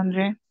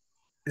 200,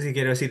 si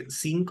quiero decir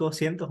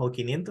 500 o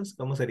 500,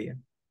 ¿cómo sería?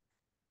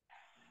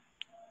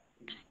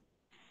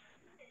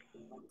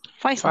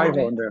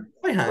 500,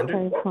 500.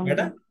 500,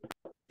 ¿verdad?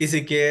 Y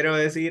si quiero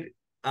decir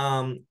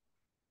 1000,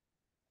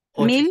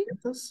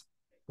 800,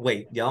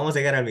 wait, ya vamos a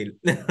llegar al 1000.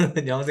 Ya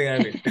vamos a llegar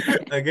al 1000.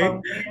 ¿Ok?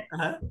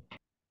 Ajá.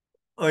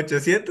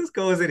 800,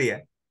 ¿cómo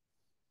sería?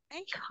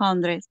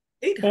 800.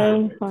 800.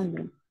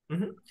 800.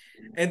 Ujú.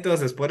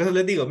 Entonces, por eso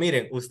les digo,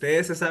 miren,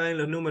 ustedes se saben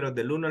los números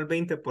del 1 al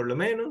 20 por lo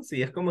menos,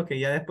 y es como que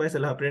ya después se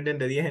los aprenden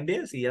de 10 en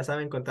 10 y ya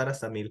saben contar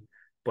hasta 1000.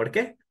 ¿Por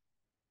qué?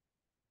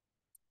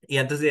 Y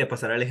antes de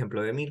pasar al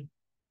ejemplo de 1000.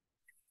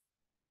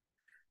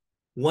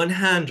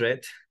 100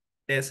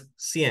 es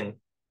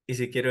 100. Y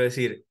si quiero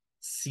decir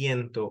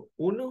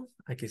 101,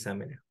 aquí está,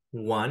 miren.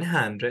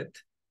 100,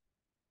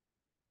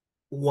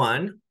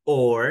 1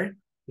 or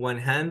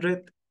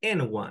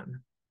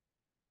 101.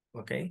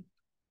 ¿Ok?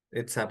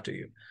 It's up to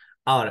you.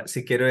 Ahora,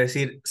 si quiero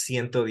decir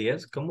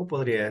 110, ¿cómo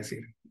podría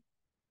decir?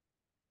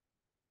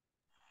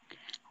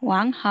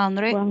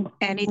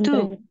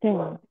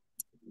 182.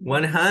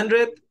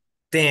 110.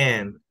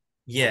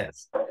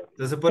 Yes.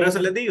 Entonces, por eso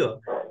les digo,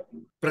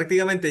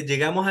 prácticamente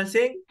llegamos al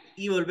 100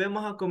 y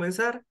volvemos a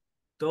comenzar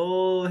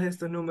todos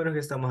estos números que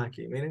estamos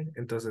aquí. Miren,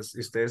 entonces, si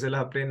ustedes se los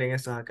aprenden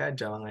estos acá,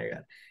 ya van a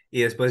llegar.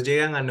 Y después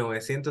llegan a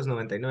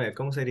 999.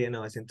 ¿Cómo sería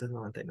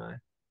 999?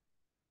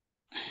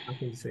 How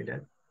can you say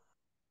that?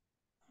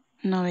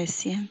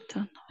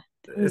 900.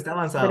 Está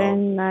avanzado.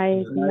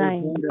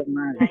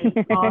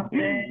 999.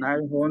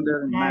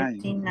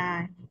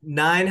 909.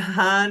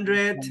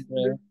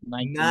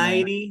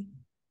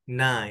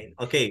 999.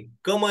 Ok,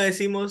 ¿cómo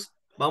decimos?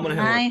 Vámonos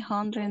en orden.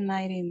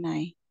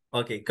 999.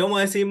 Ok, ¿cómo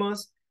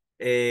decimos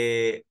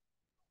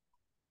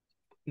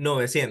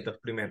 900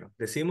 primero?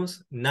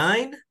 Decimos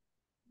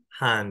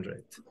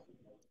 900.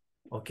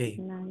 Ok,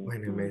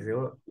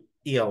 bueno,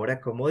 y ahora,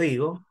 ¿cómo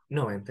digo?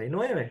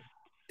 99.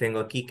 Tengo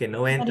aquí que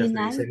 90 se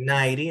dice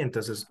 90,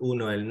 entonces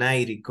uno el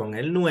 90 con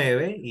el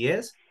 9 y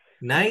es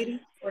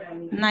 90.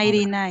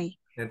 99.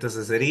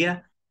 Entonces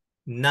sería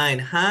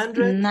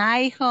 900.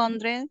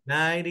 90,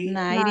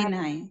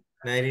 999.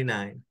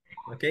 99.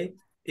 ¿Ok?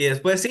 Y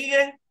después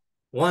sigue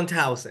 1000.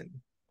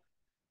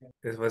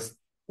 Después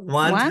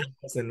 1000.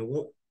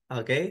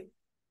 ¿Ok?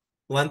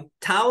 1000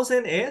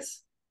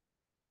 es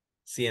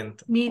 100.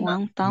 1000,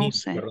 1000.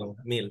 perdón,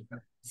 1000.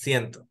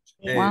 100.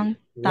 1000.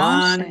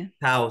 1000.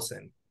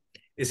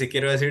 Y si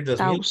quiero decir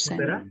 2000, ¿cómo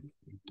será?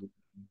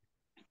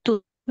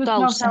 2000.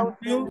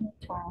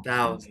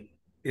 2000.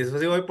 Y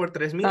después si voy por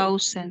 3000,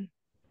 1000.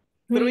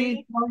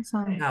 3000.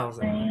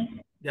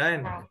 ¿Ya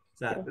ven? O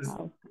sea,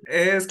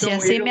 es Si como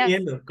así ir me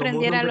uniendo, como un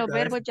aprendiera los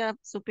verbos, rompecabezas.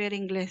 ya supiera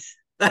inglés.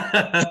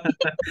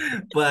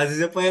 Pues así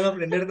se pueden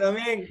aprender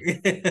también.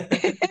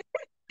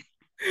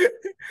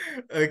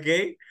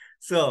 Okay,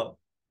 so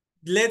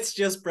let's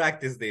just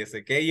practice this,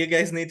 okay? You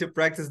guys need to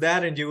practice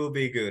that and you will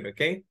be good,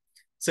 okay?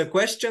 So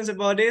questions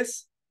about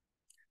this?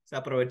 So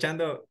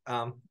aprovechando,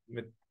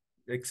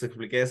 les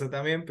expliqué eso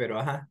también, pero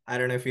ajá, I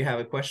don't know if you have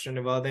a question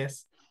about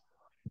this.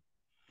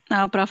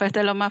 No, profe, esto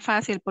es lo más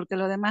fácil porque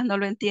lo demás no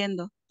lo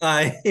entiendo.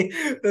 Ay,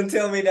 don't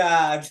tell me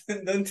that.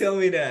 Don't tell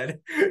me that.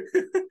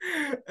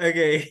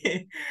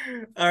 Okay.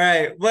 All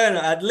right. Bueno,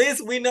 at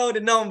least we know the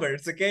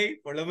numbers, okay?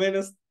 Por lo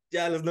menos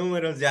ya los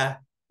números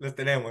ya los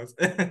tenemos.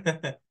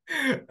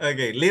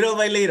 Okay, little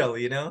by little,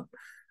 you know?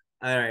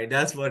 All right,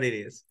 that's what it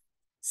is.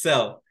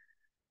 So,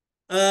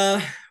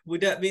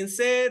 with that being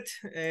said,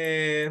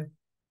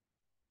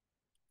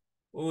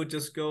 we'll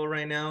just go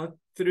right now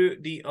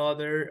through the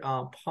other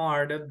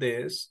part of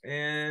this,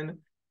 and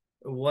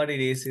what it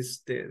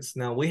is this.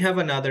 Now we have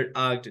another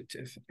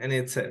adjective, and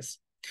it says,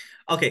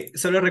 okay,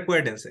 solo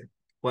recuérdense,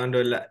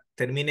 cuando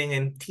terminen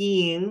en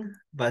teen,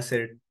 va a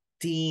ser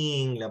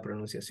teen la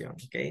pronunciación,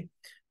 ok?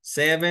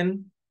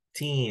 17.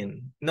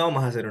 No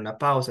vamos a hacer una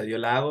pausa, yo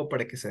la hago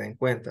para que se den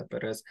cuenta,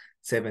 pero es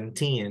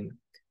 17,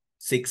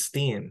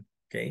 16,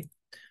 ok?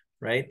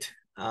 Right?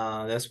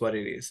 That's what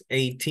it is.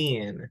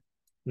 18,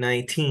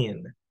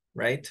 19,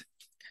 right?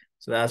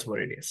 So that's what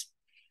it is.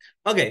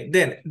 Okay,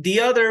 then the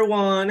other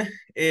one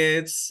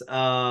is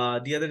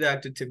the other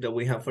adjective that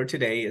we have for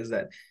today is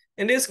that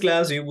in this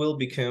class you will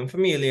become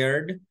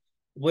familiar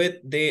with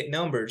the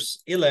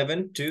numbers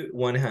 11 to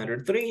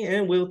 103,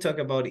 and we'll talk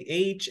about the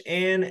age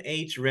and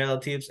age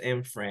relatives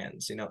and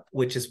friends, you know,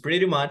 which is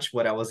pretty much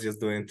what I was just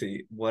doing to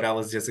you, what I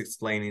was just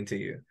explaining to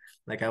you.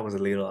 Like I was a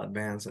little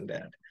advanced on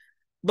that.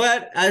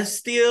 But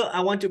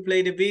I want to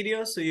play the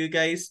video so you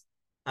guys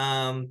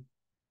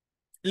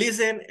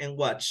listen and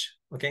watch,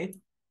 okay?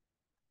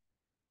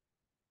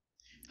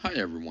 Hi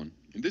everyone.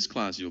 In this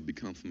class, you'll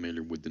become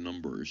familiar with the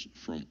numbers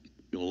from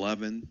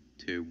 11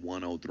 to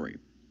 103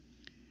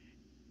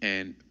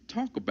 and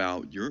talk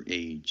about your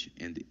age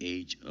and the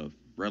age of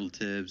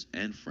relatives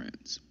and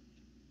friends.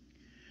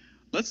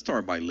 Let's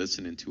start by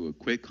listening to a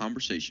quick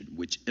conversation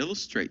which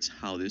illustrates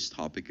how this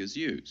topic is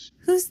used.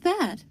 Who's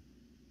that?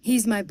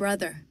 He's my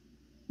brother.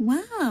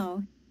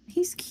 Wow,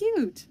 he's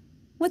cute.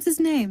 What's his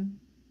name?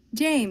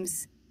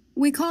 James.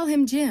 We call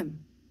him Jim.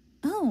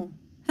 Oh,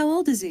 how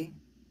old is he?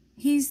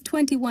 He's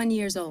 21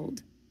 years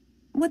old.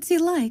 What's he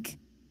like?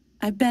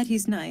 I bet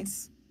he's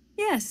nice.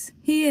 Yes,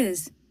 he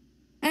is.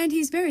 And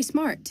he's very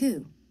smart,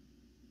 too.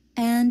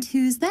 And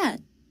who's that?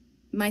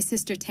 My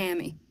sister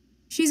Tammy.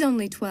 She's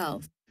only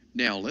 12.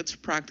 Now let's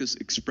practice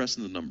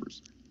expressing the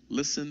numbers.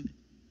 Listen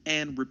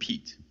and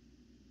repeat.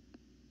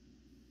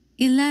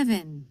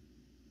 11,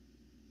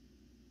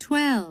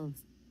 12,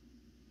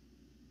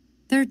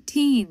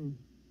 13,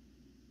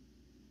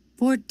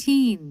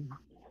 14,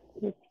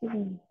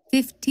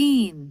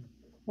 15,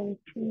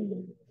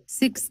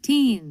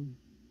 16,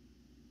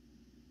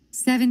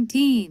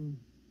 17,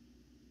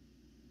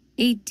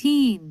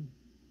 18,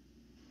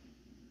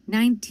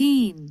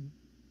 19,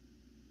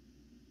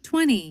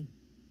 20,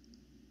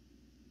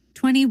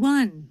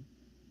 21,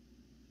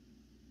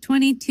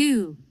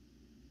 22,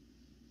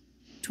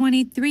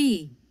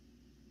 23,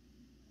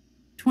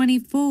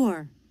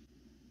 24,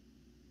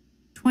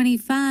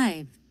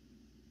 25,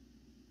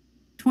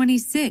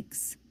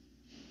 26,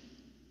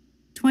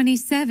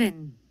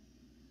 27,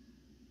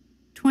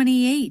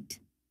 28,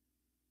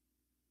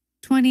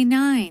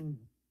 29,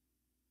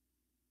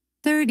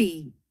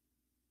 30,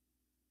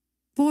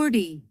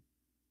 40,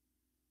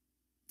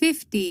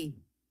 50,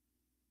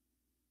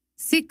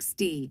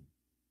 60,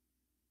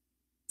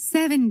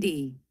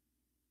 70,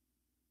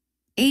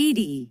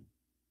 80,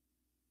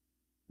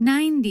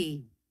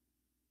 90,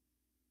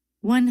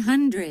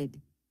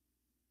 100,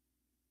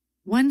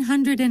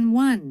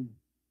 101,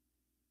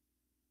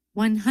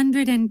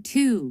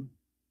 102,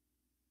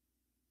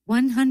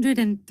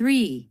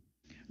 103.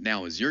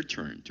 Now is your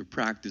turn to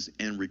practice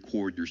and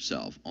record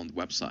yourself on the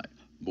website,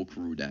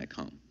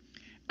 bokaroo.com.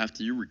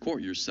 After you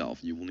record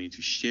yourself, you will need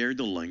to share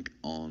the link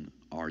on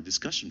our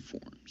discussion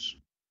forums.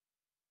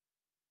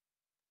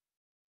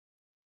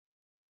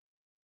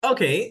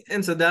 Okay,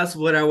 and so that's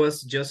what I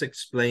was just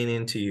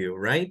explaining to you,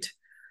 right?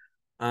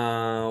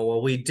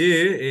 What we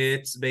do,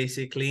 it's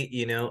basically,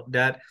 you know,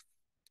 that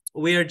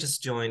we are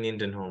just joining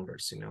the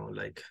numbers, you know,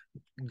 like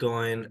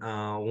going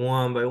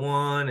one by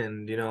one,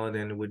 and, you know,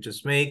 then we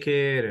just make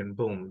it, and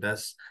boom,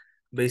 that's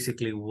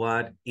basically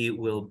what it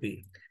will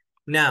be.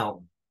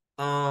 Now,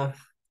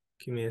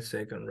 give me a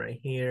second right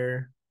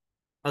here.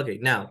 Okay,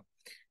 now,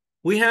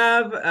 we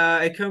have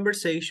a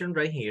conversation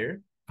right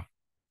here.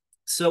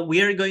 So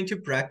we are going to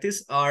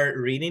practice our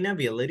reading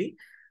ability.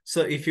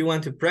 So if you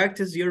want to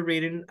practice your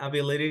reading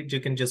ability,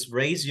 you can just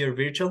raise your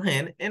virtual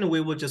hand and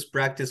we will just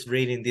practice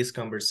reading this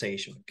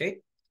conversation, okay?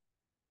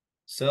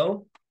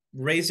 So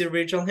raise your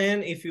virtual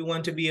hand if you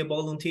want to be a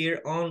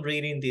volunteer on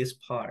reading this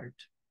part,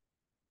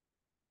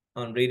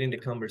 on reading the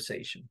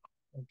conversation,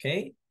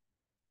 okay?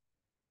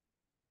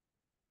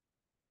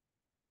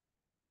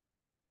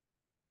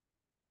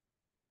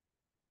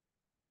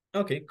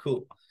 Okay,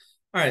 cool.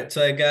 All right,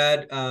 so I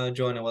got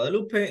Joanna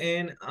Guadalupe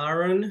and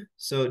Aaron.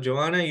 So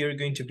Joanna, you're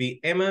going to be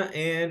Emma,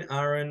 and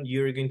Aaron,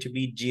 you're going to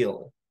be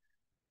Jill.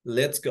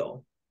 Let's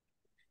go.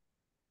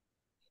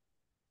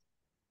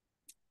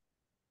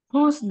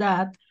 Who's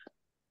that?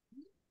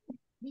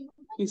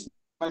 He's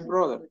my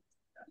brother.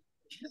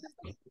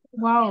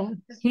 Wow,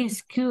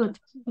 he's cute.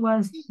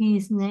 What's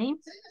his name?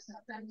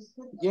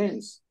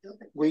 James.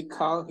 We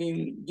call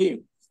him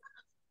Jim.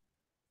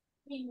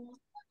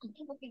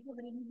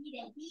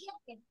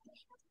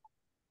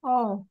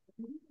 Oh,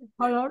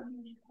 how old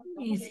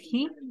is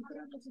he?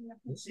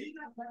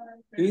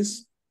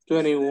 He's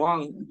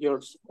 21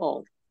 years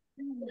old.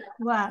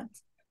 What?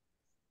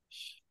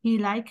 He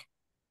like?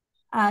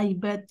 I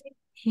bet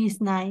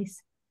he's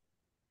nice.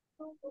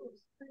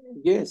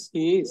 Yes,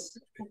 he is.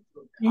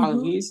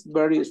 And he's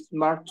very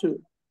smart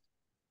too.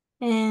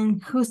 And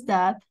who's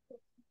that?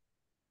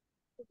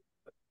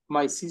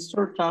 My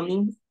sister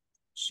Tammy,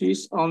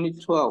 she's only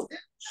 12.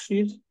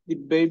 She's the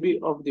baby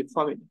of the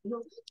family.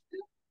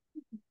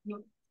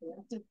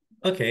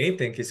 Okay,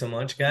 thank you so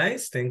much,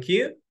 guys. Thank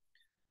you.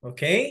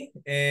 Okay,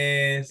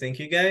 thank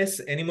you, guys.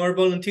 Any more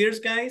volunteers,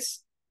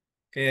 guys?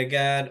 Okay, I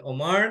got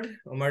Omar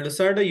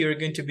Luzardo, you're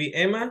going to be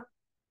Emma.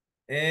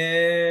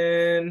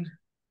 And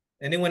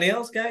anyone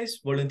else, guys?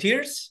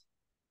 Volunteers?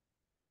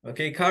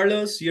 Okay,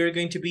 Carlos, you're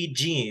going to be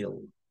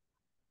Jill.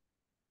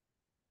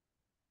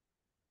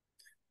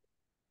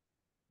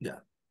 Yeah,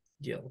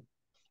 Jill.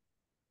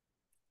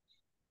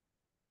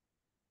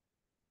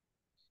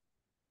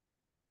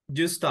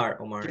 You start,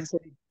 Omar.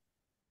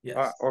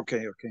 Yes.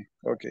 Okay.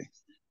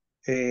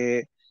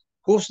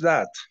 Who's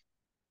that?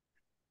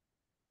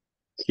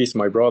 He's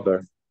my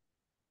brother.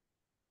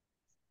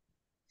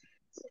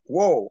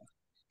 Whoa,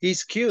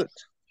 he's cute.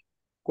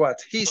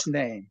 What's his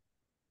name?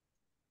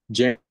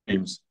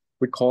 James.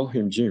 We call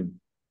him Jim.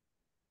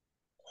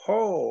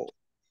 Oh,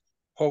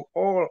 how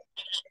old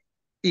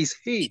is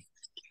he?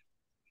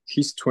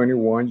 He's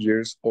 21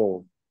 years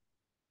old.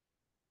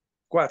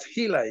 What's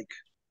he like?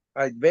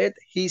 I bet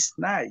he's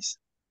nice.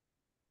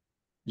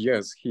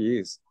 Yes, he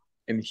is.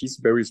 And he's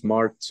very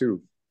smart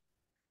too.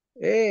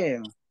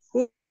 And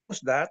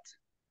who's that?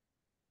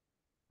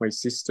 My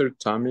sister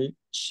Tammy,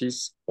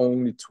 she's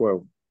only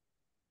 12.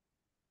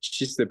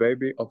 She's the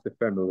baby of the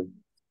family.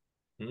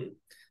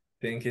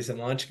 Thank you so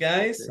much,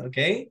 guys.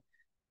 Okay.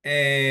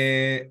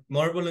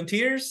 More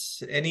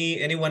volunteers?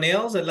 Anyone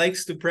else that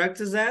likes to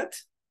practice that?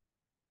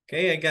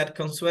 Okay, I got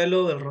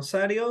Consuelo del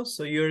Rosario.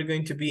 So you're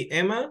going to be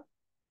Emma.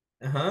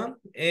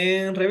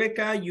 And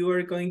Rebecca, you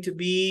are going to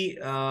be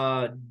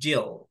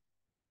Jill.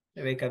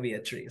 Rebecca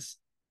Beatriz.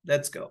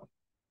 Let's go.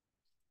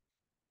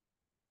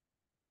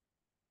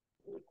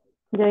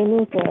 Yo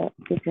inicio,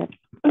 teacher.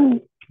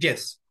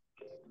 Yes.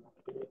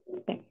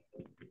 Okay.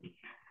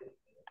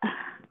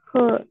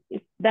 Who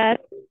is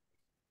that?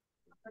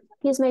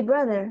 He's my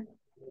brother.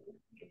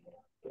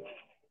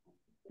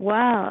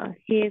 Wow,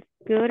 he's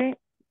good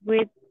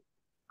with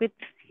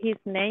his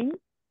name.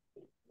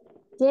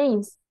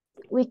 James.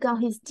 We call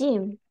him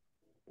Jim.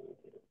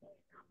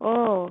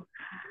 Oh,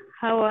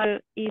 how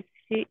old is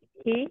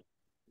he?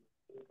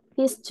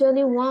 He's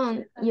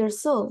 21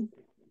 years old.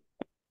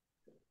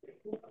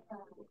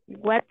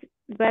 What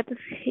does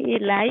he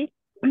like?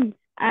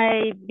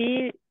 I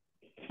bet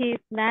he's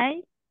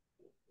nice.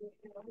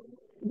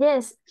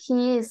 Yes,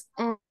 he is,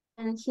 and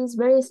he's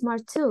very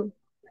smart too.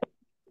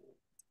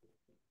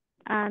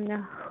 And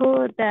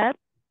who that?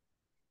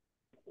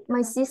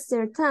 My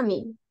sister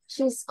Tammy.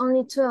 She's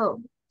only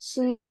 12.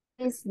 She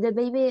is the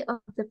baby of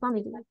the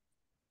family.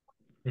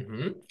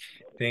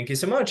 Thank you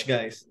so much,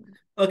 guys.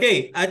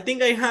 Okay, I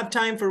think I have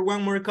time for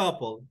one more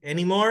couple.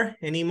 Any more?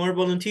 Any more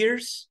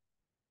volunteers?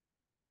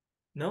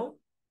 No?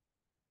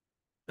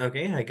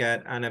 Okay, I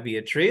got Ana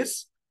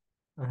Beatriz.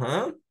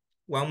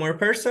 One more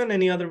person.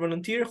 Any other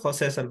volunteer?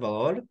 Jose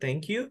Salvador.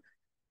 Thank you.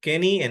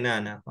 Kenny and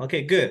Ana.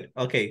 Okay, good.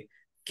 Okay,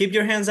 keep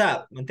your hands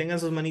up. Mantengan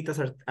sus manitas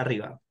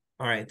arriba.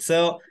 All right,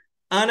 so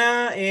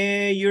Ana,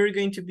 you're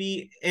going to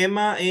be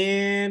Emma,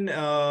 and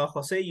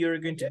Jose, you're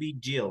going to be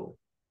Jill.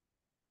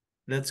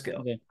 Let's go.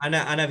 Okay.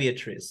 Ana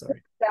Beatriz,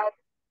 sorry.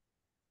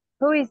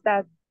 Who is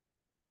that?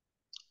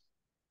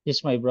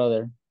 He's my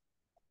brother.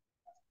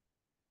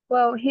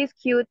 Well, he's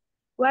cute.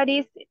 What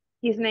is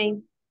his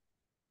name?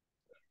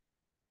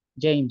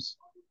 James.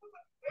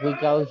 We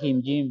call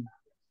him Jim.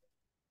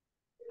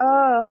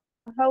 Oh,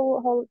 how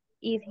old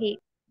is he?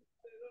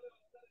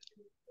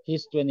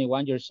 He's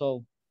 21 years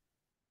old.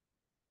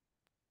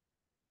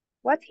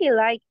 What's he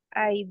like?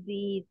 I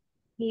bet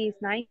he is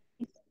nice.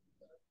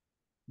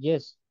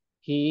 Yes,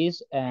 he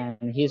is,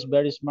 and he's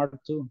very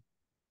smart too.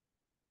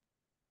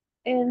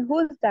 And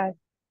who's that?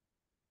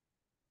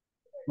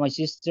 My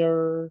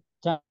sister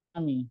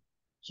Tammy.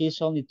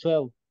 She's only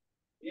 12.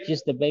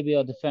 She's the baby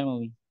of the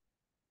family.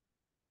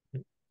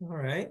 All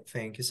right,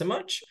 thank you so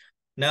much.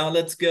 Now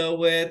let's go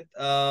with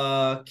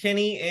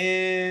Kenny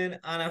and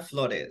Ana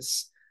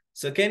Flores.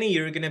 So Kenny,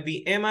 you're gonna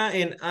be Emma,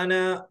 and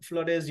Ana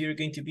Flores, you're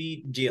going to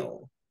be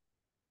Jill.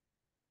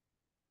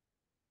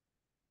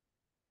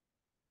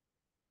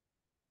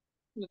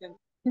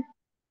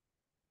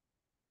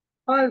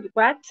 Oh,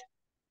 what?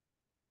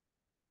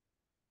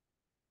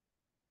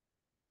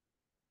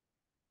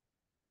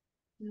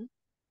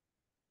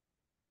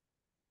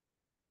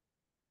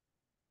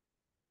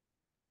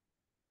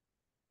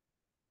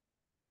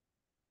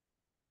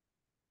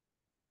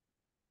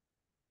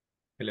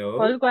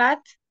 Hello. All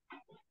what?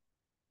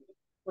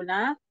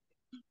 Hola.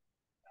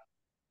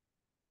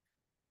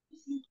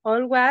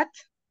 All what?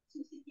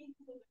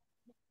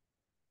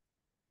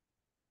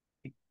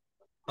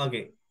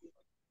 Okay.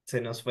 Se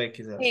nos fue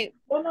quizás.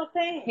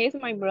 He's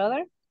my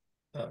brother.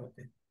 Oh,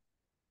 okay.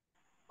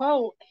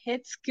 Oh,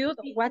 he's cute.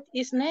 What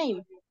is his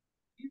name?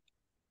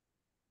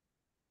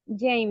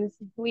 James.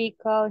 We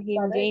call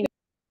him James.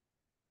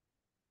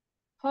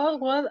 How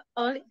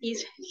old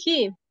is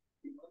he?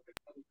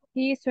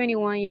 He is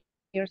 21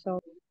 years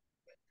old.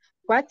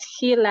 What's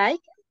he like?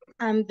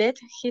 I bet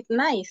he's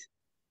nice.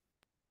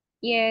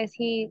 Yes,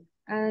 he's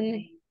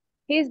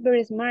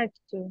very smart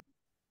too.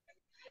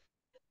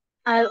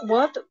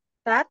 What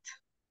that?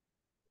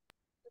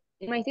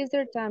 My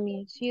sister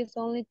Tammy, she is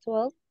only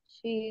 12.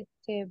 She's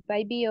the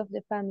baby of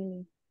the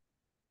family.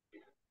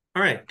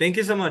 All right, thank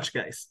you so much,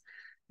 guys.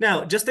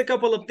 Now, just a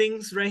couple of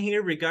things right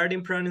here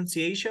regarding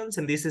pronunciations,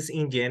 and this is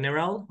in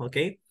general,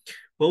 okay?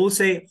 We will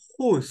say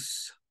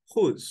whose,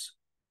 whose.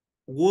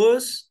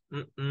 Was,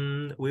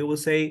 we will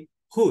say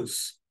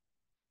whose.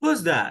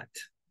 Who's that?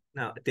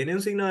 Now, tiene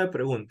un signo de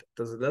pregunta.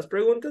 Entonces, las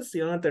preguntas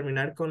sí van a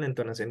terminar con la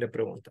entonación de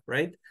pregunta,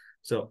 right?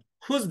 So,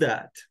 who's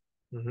that?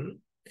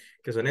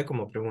 Que suene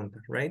como pregunta,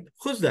 right?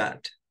 Who's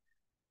that?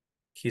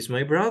 He's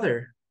my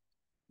brother.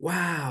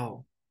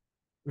 Wow.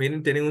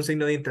 Miren, tienen un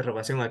signo de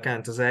interrogación acá,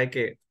 entonces hay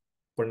que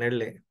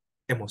ponerle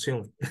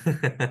emoción.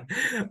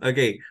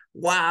 Okay.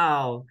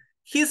 Wow.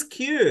 He's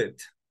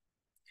cute.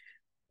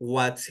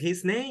 What's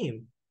his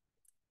name?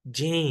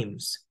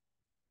 James.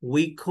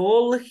 We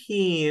call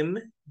him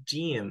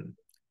Jim.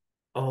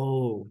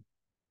 Oh.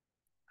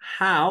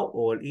 How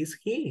old is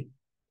he?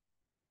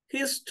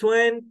 He's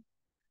 20.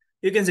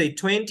 You can say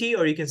 20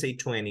 or you can say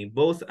 20.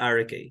 Both are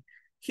okay.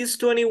 He's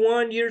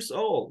 21 years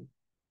old.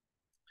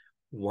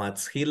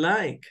 What's he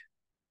like?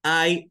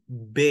 I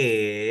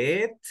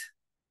bet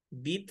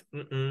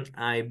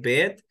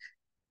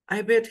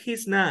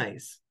he's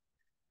nice.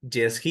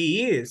 Yes,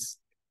 he is.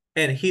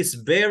 And he's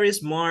very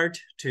smart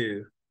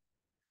too.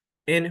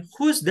 And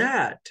who's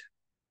that?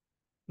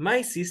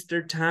 My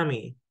sister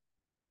Tammy.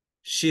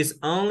 She's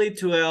only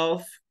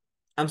 12.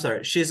 I'm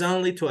sorry, she's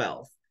only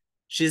 12.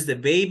 She's the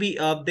baby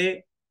of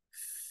the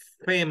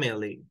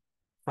family.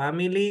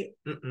 Family.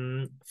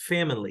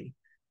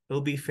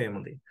 It'll be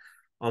family.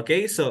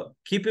 Okay, so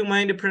keep in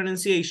mind the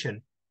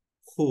pronunciation.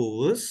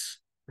 Whose,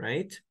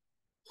 right?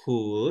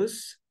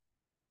 Whose.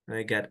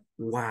 I got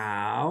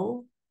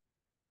wow.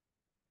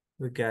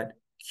 We got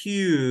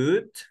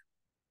cute.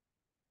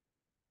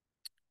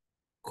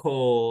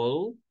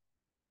 Call.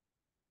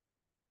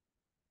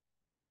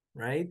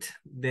 Right?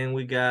 Then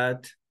we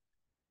got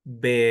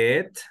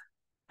bet.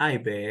 I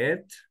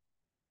bet.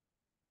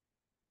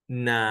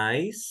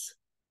 Nice.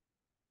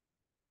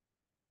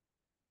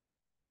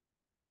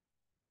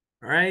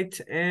 All right,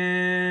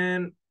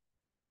 and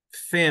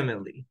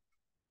family.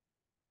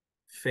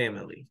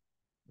 Family,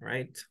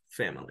 right?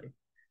 Family.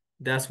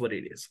 That's what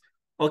it is.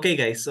 Okay,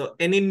 guys, so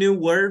any new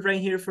word right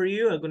here for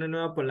you? ¿Alguna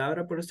nueva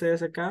palabra por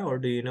ustedes acá? Or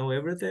do you know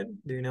everything?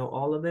 Do you know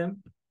all of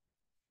them?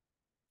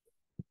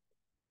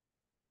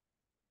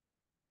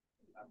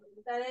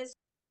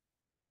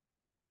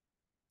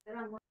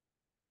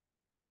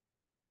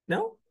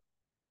 No?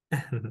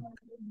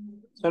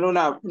 Solo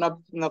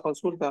una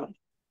consulta,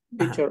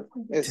 teacher,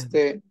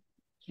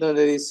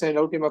 donde dice en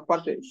la última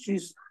parte,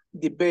 she's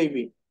the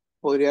baby.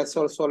 Podría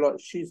ser solo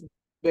she's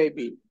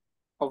baby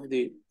of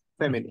the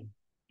family.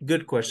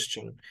 Good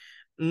question.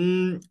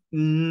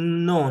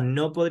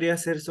 No podría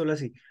ser solo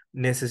así.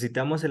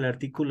 Necesitamos el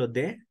artículo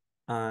de,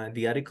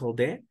 the article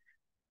de,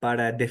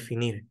 para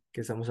definir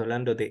que estamos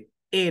hablando de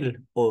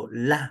el o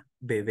la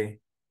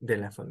bebé de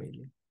la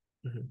familia.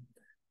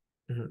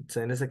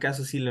 So, en ese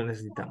caso sí lo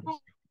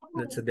necesitamos.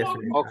 That's a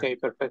definite. Okay,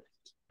 perfect.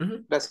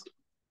 That's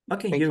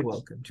okay, you're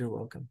welcome. You're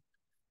welcome.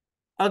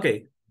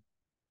 Okay.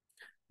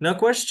 No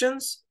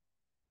questions?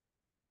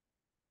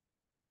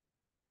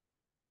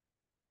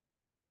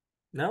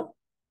 No?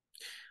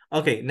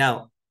 Okay,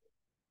 now,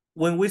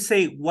 when we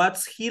say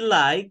what's he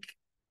like,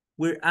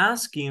 we're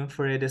asking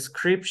for a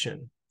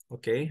description,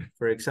 okay?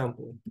 For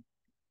example,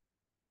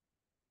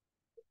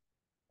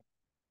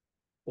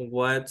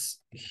 what's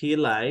he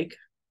like?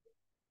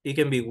 It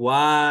can be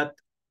what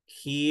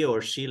he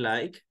or she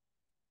like,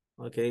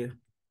 okay?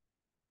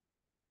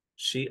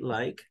 She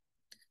like,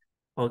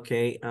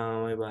 okay,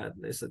 my bad,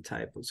 there's a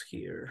typos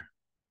here.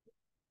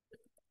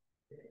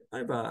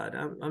 My bad,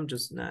 I'm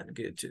just not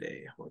good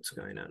today. What's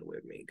going on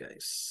with me,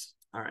 guys?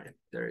 All right,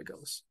 there it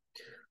goes.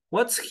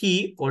 What's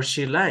he or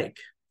she like?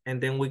 And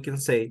then we can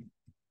say,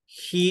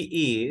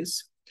 he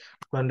is.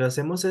 Cuando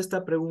hacemos esta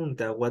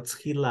pregunta, what's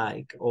he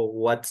like or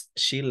what's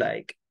she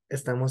like,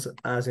 estamos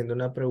haciendo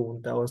una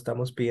pregunta o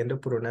estamos pidiendo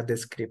por una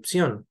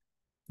descripción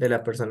de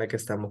la persona que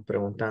estamos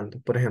preguntando.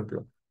 Por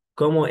ejemplo,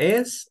 ¿cómo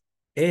es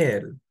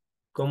él?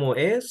 ¿Cómo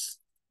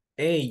es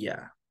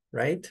ella?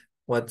 Right?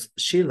 What's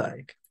she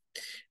like?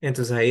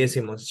 Entonces ahí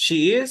decimos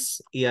she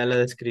is y ya la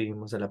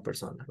describimos a la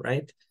persona,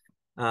 right?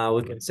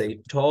 We can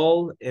say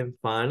tall and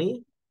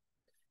funny.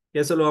 Y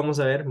eso lo vamos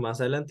a ver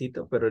más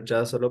adelantito, pero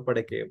ya solo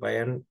para que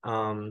vayan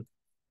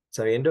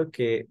sabiendo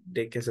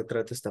de qué se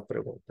trata esta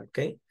pregunta, ¿ok?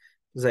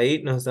 Entonces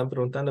ahí nos están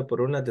preguntando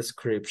por una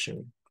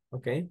description,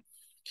 ¿ok?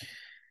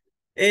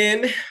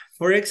 And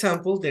for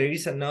example, there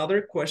is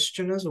another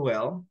question as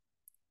well.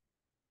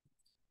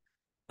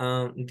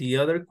 The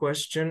other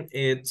question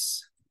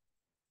is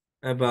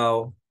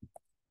about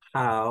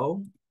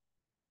how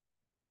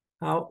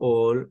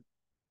old.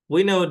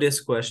 We know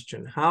this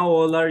question. How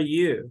old are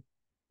you?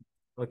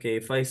 Okay,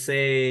 if I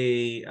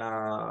say,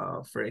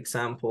 for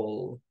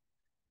example,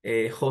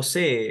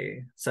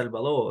 Jose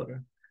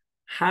Salvador,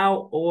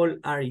 how old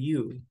are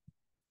you?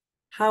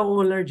 How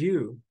old are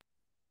you?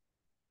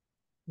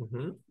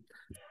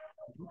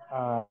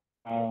 I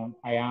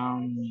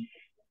am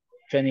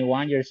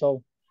 21 years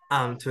old.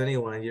 I'm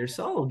 21 years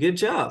old. Good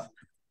job.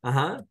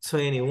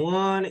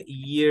 21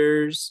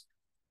 years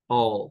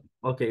old.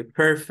 Okay,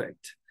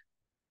 perfect.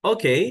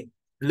 Okay,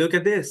 look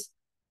at this.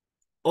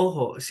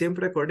 Ojo,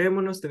 siempre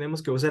acordémonos,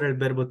 tenemos que usar el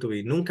verbo to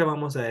be. Nunca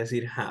vamos a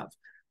decir have.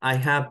 I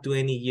have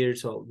 20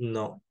 years old.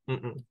 No,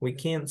 we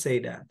can't say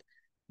that.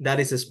 That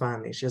is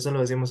Spanish. Eso lo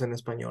decimos en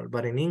español.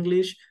 But in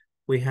English,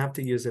 we have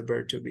to use the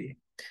verb to be.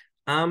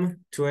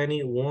 I'm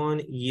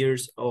 21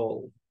 years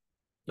old.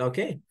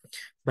 Okay.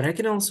 But I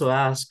can also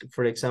ask,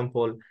 for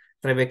example,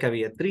 Rebecca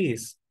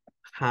Beatriz,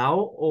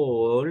 how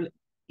old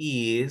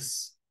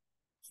is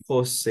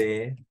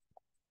José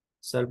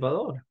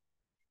Salvador?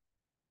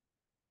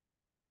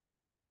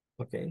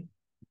 Okay.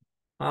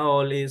 How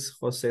old is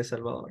José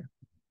Salvador?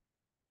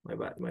 My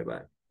bad, my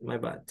bad, my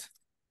bad.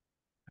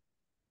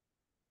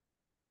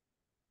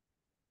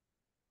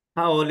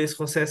 How old is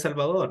José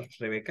Salvador,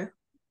 Rebecca?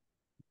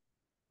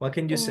 What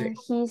can you say?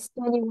 He's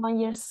 21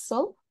 years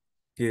old.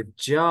 Good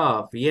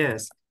job.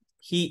 Yes.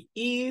 He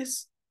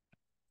is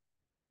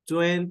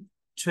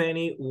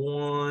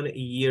 21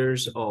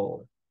 years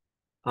old.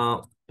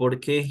 ¿Por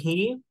qué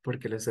he?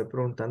 Porque le estoy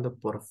preguntando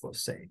por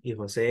José. Y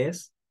José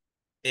es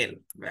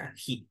él, ¿verdad?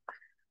 He.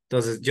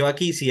 Entonces, yo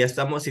aquí, si ya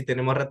estamos, si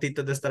tenemos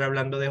ratitos de estar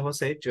hablando de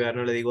José, yo ya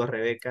no le digo a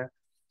Rebeca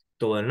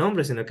todo el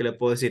nombre, sino que le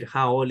puedo decir,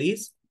 how old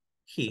is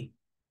he?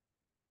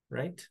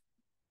 Right?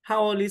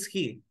 How old is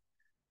he?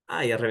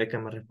 Ya Rebeca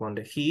me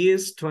responde, he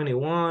is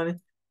 21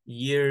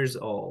 years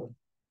old.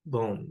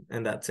 Boom.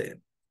 And that's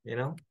it. You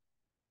know?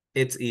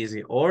 It's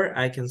easy. Or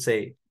I can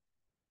say,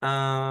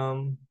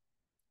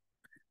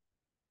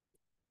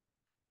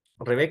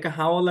 Rebecca,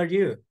 how old are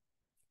you?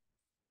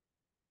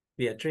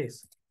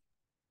 Beatriz.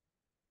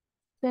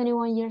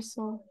 21 years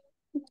old.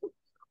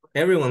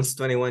 Everyone's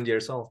 21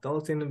 years old.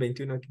 Todos tienen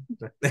 21 aquí.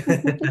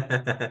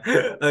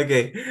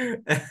 Okay.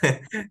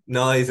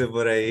 No dice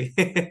por ahí.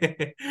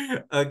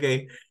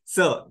 Okay.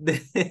 So,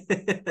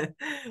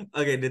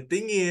 okay, the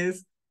thing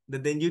is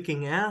that then you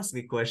can ask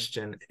the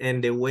question,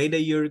 and the way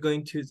that you're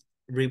going to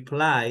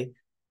reply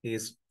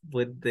is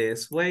with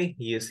this way,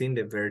 using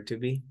the verb to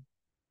be.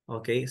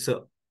 Okay,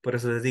 so, por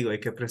eso les digo, hay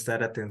que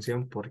prestar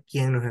atención por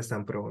quién nos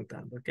están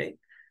preguntando, okay?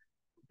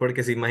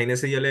 Porque si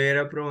imagínense yo le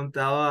hubiera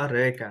preguntado a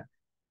Rebeca,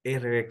 hey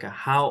Rebeca,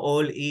 how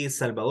old is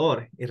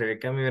Salvador? Y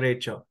Rebeca me hubiera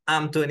dicho,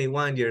 I'm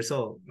 21 years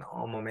old. No,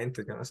 un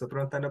momento, yo no estoy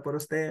preguntando por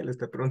usted, le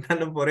estoy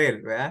preguntando por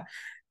él, ¿verdad?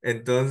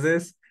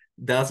 Entonces,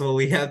 that's what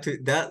we have to,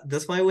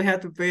 that's why we have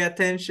to pay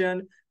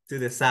attention to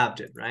the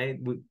subject, right?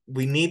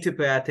 We need to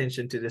pay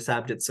attention to the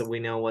subject so we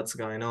know what's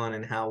going on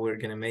and how we're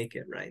going to make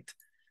it, right?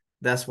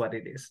 That's what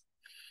it is.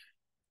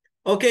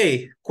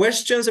 Okay,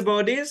 questions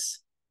about this?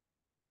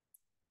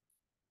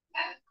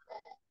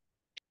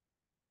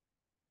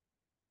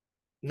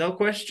 No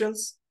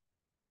questions?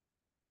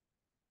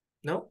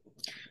 No?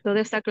 Todo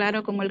está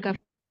claro como el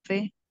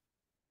café.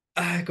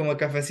 Ay, como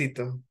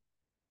cafecito.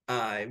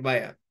 Ay,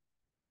 vaya.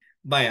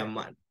 Vaya,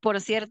 man. Por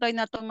cierto, hoy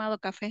no ha tomado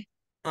café.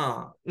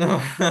 Ah, no.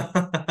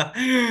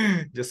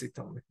 Yo sí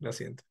tomé, lo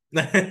siento.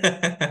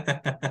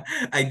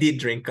 I did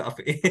drink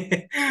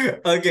coffee.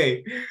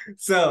 Okay,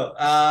 so,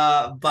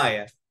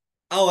 vaya.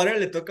 Ahora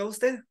le toca a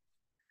usted.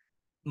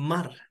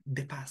 Mar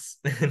de Paz.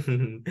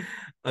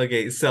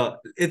 Okay, so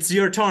it's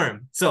your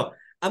turn. So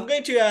I'm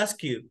going to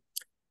ask you,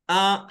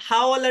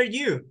 how old are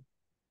you?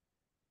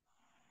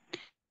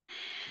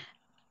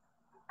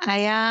 I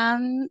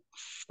am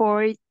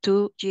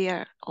 42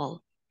 years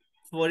old.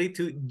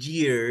 42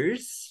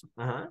 years.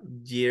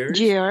 Years.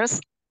 Years.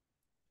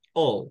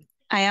 Old.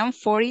 I am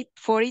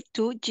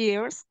 42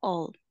 years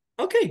old.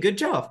 Okay, good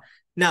job.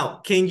 Now,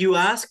 can you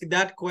ask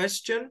that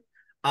question?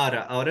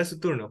 Ahora es su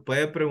turno.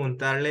 Puede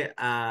preguntarle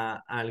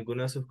a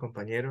alguno de sus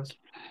compañeros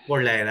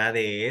por la edad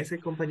de ese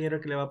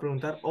compañero que le va a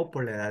preguntar o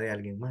por la edad de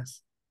alguien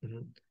más.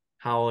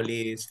 How old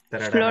is...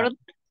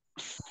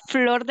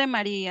 Flor de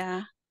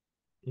María.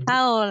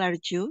 How old are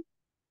you?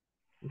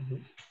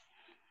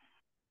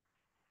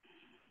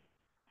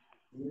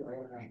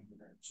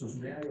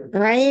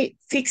 I'm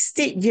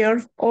 60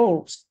 years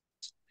old.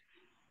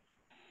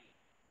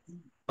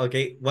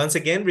 Okay, once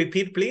again,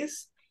 repeat,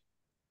 please.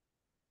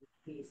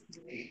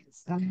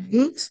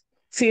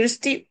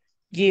 50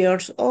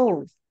 years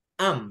old.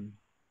 I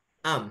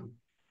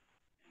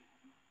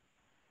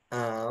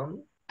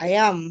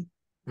am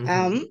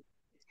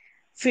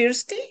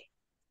 50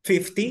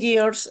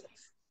 years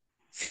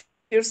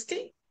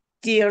 50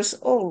 years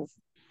old.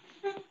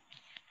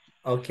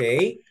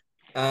 Okay.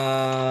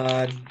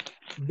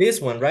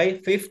 This one,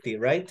 right? 50,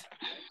 right?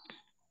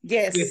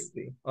 Yes.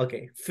 50.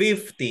 Okay.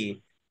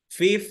 50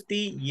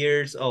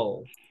 years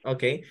old.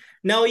 Okay.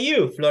 Now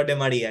you, Flor de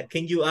Maria,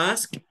 can you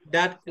ask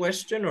that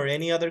question or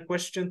any other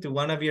question to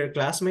one of your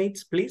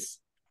classmates, please?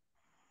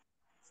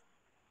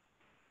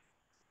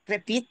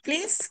 Repeat,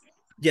 please.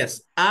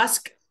 Yes.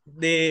 Ask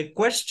the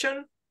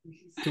question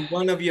to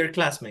one of your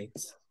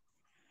classmates.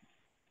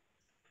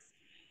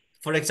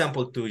 For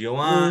example, to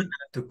Joanna,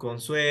 to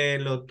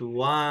Consuelo,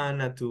 to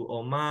Ana, to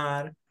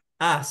Omar.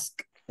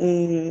 Ask.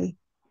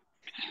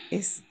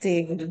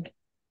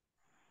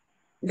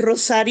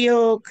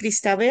 Rosario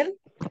Cristabel.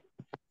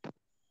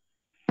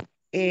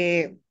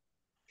 How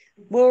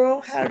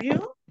are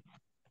you?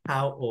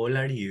 How old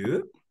are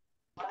you?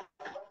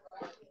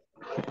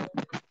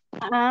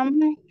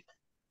 I'm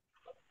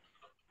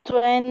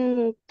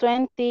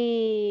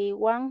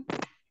 21.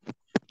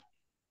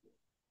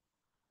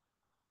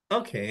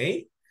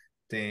 Okay.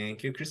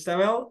 Thank you,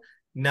 Cristabel.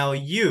 Now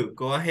you,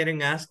 go ahead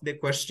and ask the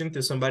question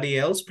to somebody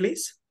else,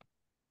 please.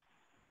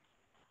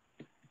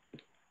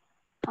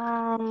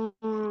 Um,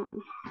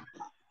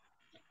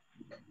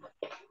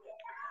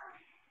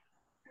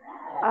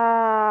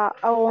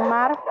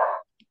 Omar.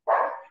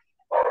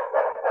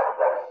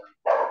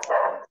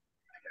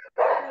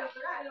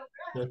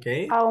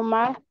 Okay.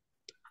 Omar.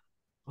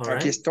 All Aquí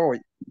right. estoy.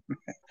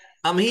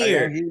 I'm I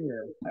here. am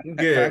here.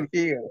 Good. I'm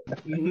here.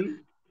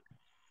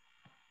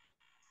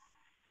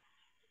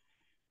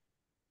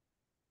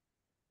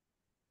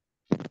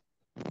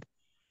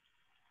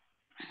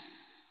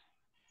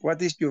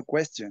 What is your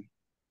question?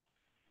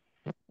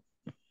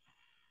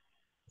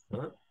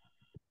 Huh?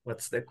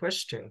 What's the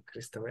question,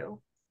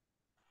 Cristabel?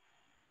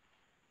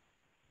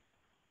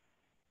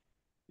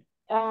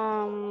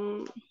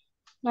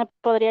 ¿Me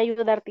podría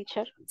ayudar,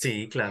 teacher?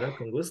 Sí, claro,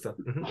 con gusto.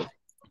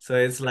 So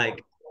it's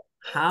like,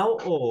 how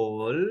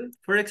old,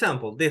 for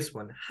example, this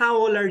one, how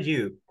old are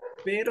you?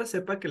 Pero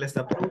sepa que le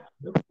está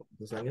preguntando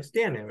cuántos años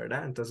tiene,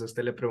 ¿verdad? Entonces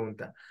usted le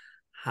pregunta,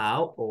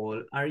 how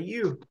old are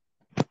you?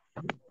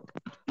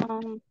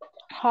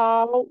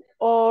 How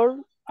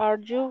old are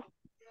you?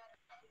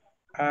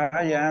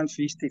 I am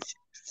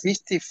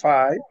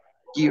 55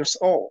 years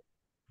old.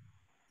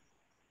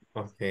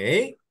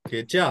 Okay,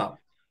 good job.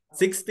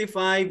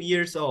 65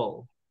 years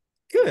old.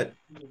 Good.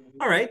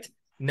 All right.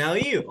 Now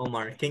you,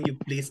 Omar, can you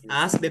please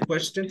ask the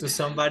question to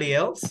somebody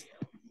else?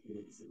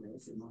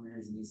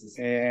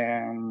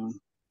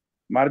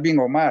 Marvin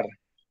Omar.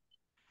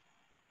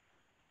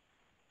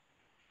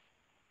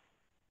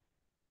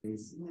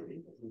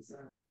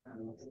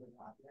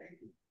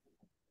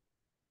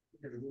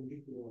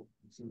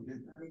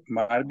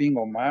 Marvin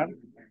Omar,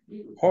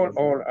 how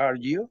old are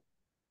you?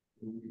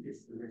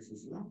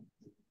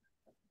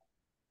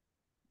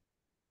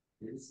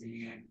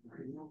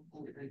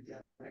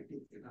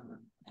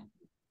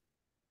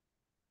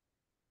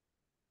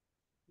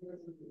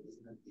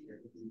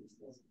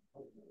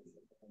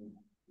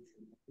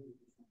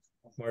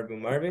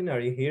 Marvin, are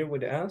you here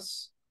with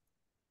us?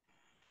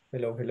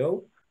 Hello,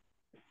 hello?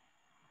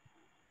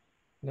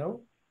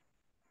 No?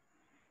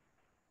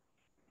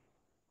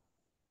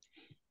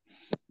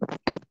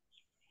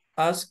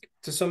 Ask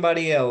to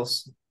somebody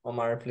else,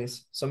 Omar,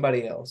 please.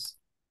 Somebody else.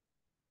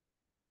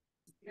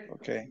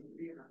 Okay.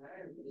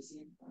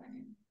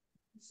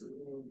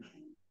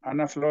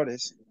 Ana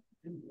Flores.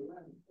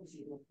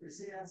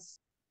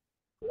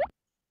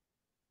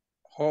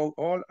 How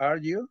old are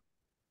you?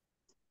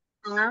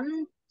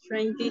 I'm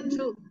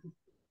 22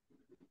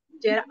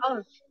 years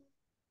old.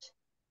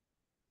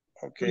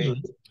 Okay.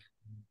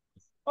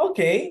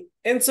 Okay,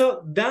 and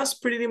so that's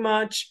pretty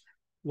much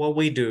what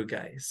we do,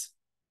 guys.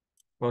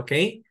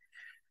 Okay,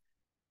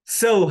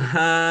 so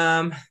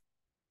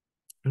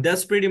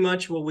that's pretty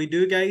much what we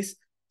do, guys.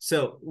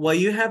 So what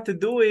you have to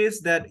do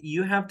is that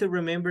you have to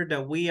remember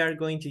that we are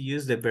going to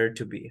use the verb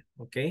to be,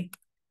 okay?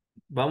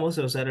 Vamos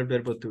a usar el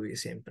verbo to be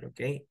siempre,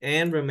 okay?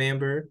 And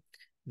remember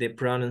the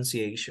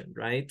pronunciation,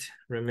 right?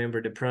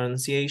 Remember the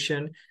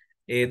pronunciation.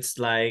 It's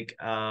like,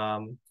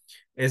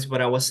 it's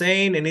what I was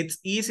saying, and it's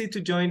easy to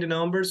join the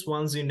numbers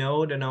once you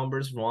know the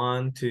numbers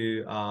 1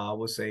 to,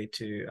 we'll say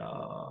to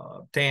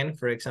 10,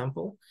 for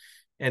example.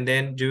 And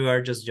then you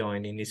are just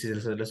joining. Y si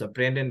se los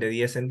aprenden de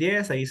 10 en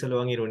 10, ahí se lo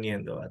van a ir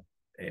uniendo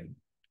en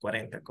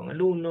 40 con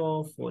el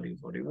 1,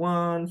 40,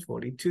 41,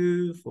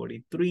 42,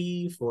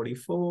 43,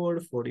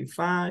 44,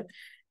 45,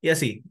 y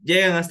así.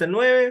 Llegan hasta el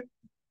 9,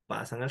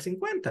 pasan al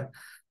 50.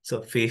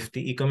 So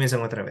 50, y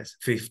comienzan otra vez.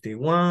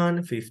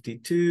 51,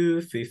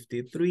 52,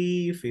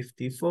 53,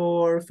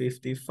 54,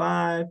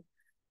 55.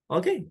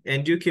 Okay,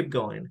 and you keep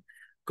going.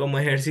 Como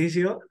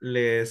ejercicio,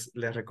 les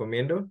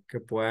recomiendo que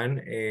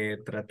puedan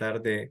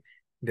tratar de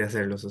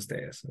hacerlos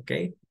ustedes,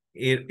 okay?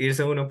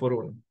 Irse uno por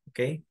uno,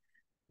 okay?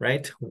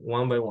 Right?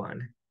 One by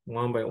one,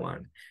 one by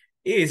one.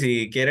 Y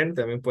si quieren,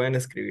 también pueden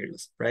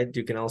escribirlos, right?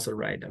 You can also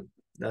write them.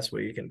 That's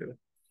what you can do.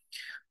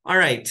 All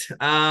right.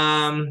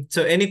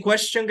 So any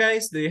question,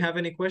 guys? Do you have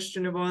any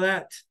question about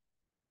that?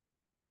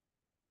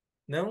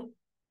 No?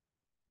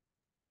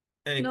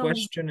 Any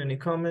question, any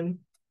comment?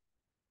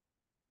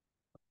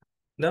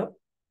 No?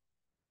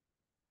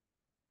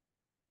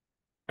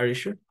 Are you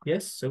sure?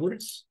 Yes,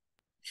 seguros?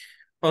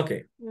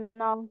 Okay.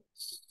 No.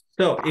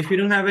 So if you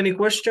don't have any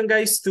question,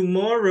 guys,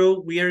 tomorrow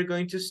we are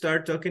going to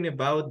start talking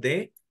about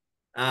the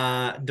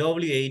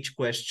WH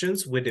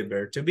questions with the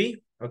verb to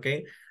be,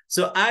 okay?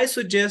 So I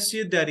suggest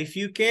you that if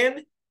you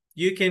can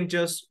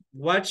just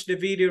watch the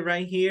video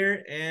right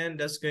here, and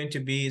that's going to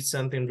be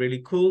something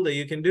really cool that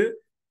you can do.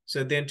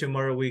 So then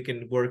tomorrow we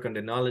can work on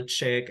the knowledge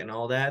check and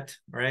all that,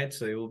 all right?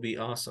 So it will be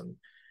awesome.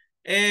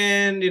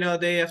 And, you know,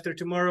 day after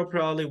tomorrow,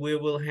 probably we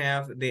will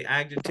have the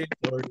adjective,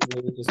 or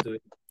we'll just do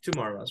it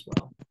tomorrow as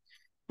well.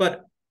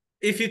 But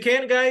if you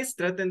can, guys,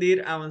 traten de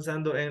ir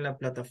avanzando en la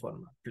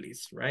plataforma,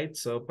 please, right?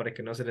 So, para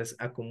que no se les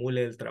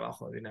acumule el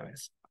trabajo de una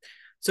vez.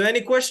 So,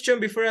 any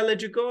question before I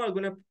let you go?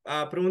 ¿Alguna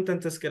pregunta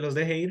antes que los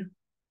deje ir?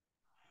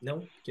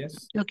 No?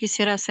 Yes? Yo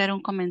quisiera hacer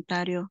un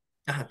comentario.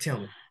 Ajá, tell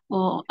me.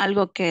 O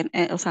algo que,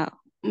 o sea,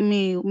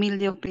 mi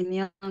humilde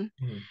opinión.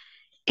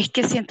 Es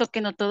que siento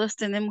que no todos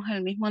tenemos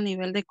el mismo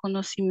nivel de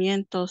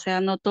conocimiento, o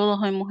sea, no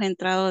todos hemos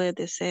entrado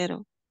desde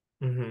cero.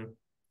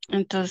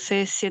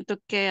 Entonces siento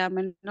que a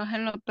menos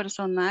en lo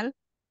personal,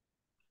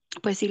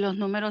 pues sí, los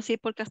números sí,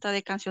 porque hasta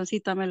de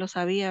cancioncita me lo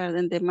sabía,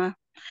 ¿verdad? De más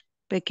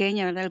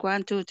pequeña, ¿verdad? El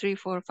 1, 2, 3,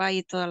 4, 5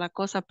 y toda la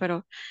cosa,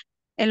 pero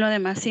en lo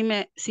demás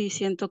sí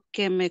siento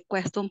que me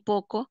cuesta un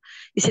poco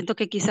y siento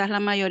que quizás la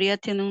mayoría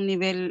tiene un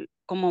nivel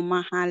como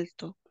más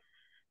alto.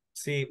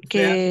 Sí,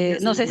 Que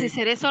no fíjese sé si que...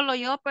 seré solo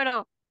yo,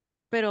 pero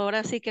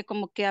ahora sí que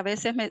como que a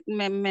veces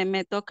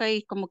me toca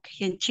y como que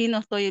en chino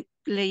estoy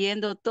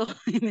leyendo todo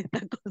y me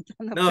está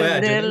costando No, vea, yo le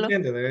aprenderlo.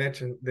 entiendo, de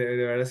hecho, de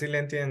verdad sí le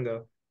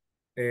entiendo.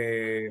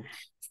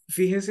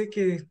 Fíjese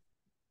que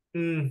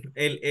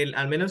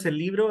al menos el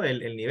libro,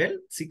 el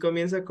nivel, sí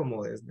comienza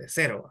como desde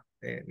cero,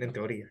 en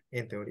teoría,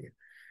 en teoría.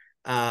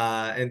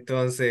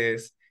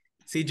 Entonces,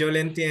 sí, yo le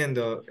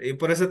entiendo. Y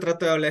por eso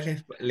trato de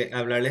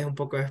hablarles un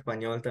poco de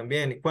español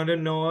también. Y cuando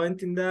no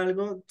entienda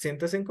algo,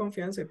 siéntase en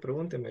confianza y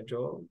pregúnteme.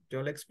 Yo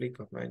le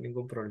explico, no hay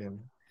ningún problema.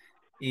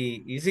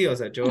 Y sí, o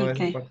sea, yo esa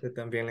Okay. parte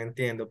también la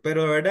entiendo.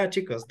 Pero de verdad,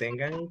 chicos,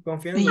 tengan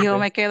confianza. Y yo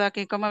me quedo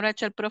aquí, ¿cómo habrá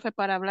hecho el profe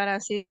para hablar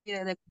así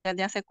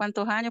desde hace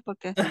cuántos años?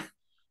 Porque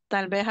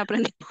tal vez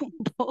aprendí un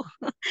poco.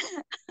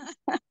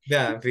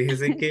 Ya,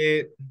 fíjese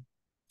que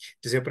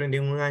yo sí aprendí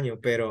en un año,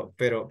 pero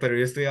yo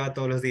estudiaba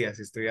todos los días,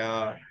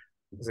 estudiaba,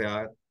 o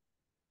sea,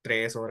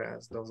 3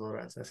 horas, 2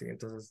 horas, así,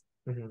 entonces,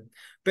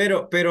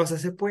 pero, o sea,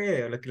 se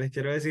puede, lo que les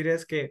quiero decir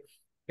es que,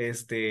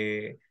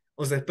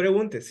 usted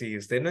pregunte, si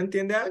usted no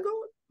entiende algo,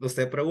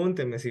 usted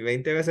pregúnteme, si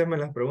 20 veces me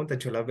las pregunta,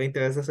 yo las 20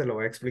 veces se lo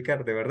voy a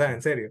explicar, de verdad,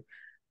 en serio,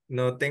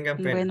 no tengan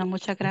pena. Bueno,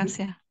 muchas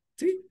gracias.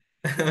 Sí,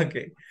 ok,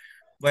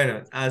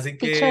 bueno, así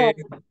Teacher,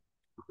 que,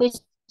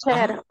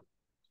 ajá, teacher,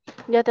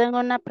 yo tengo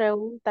una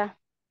pregunta.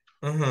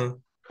 ajá.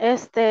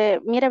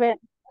 Mire, ve,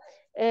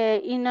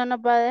 y no nos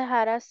va a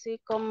dejar así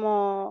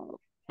como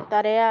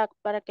tarea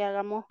para que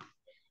hagamos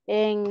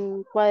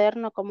en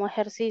cuaderno como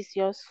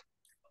ejercicios.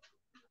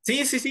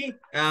 Sí, sí, sí,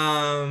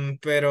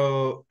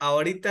 pero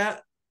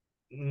ahorita,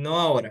 no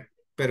ahora,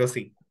 pero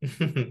sí,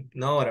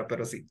 no ahora,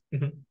 pero sí.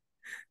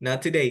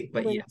 Not today,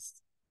 but Bueno,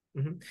 yes.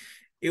 Ujú. vaya.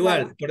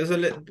 Igual,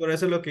 por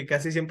eso lo que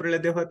casi siempre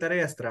les dejo de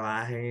tareas,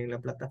 trabajen en la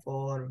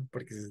plataforma,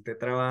 porque si ustedes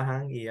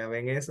trabajan y ya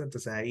ven eso,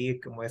 entonces ahí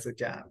como eso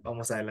ya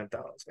vamos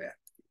adelantados, vea.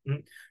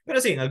 Ujú.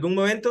 Pero sí, en algún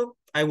momento,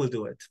 I will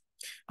do it.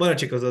 Bueno,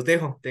 chicos, los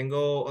dejo.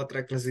 Tengo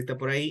otra clasita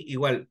por ahí.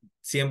 Igual,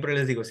 siempre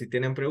les digo, si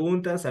tienen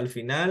preguntas, al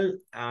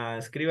final,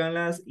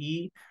 escríbanlas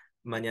y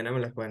mañana me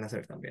las pueden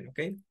hacer también, ¿ok?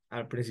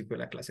 Al principio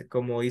de la clase.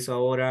 Como hizo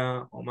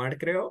ahora Omar,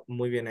 creo.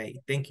 Muy bien ahí.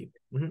 Thank you.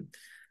 Ujú.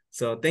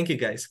 So, thank you,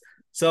 guys.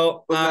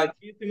 So, Good night.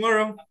 see you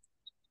tomorrow.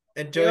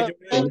 Enjoy Yo, your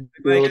night. Thank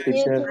Bye, you, see guys. you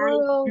teacher.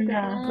 tomorrow. Good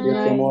See you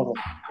night. tomorrow.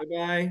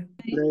 Bye-bye.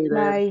 Later.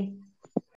 Bye.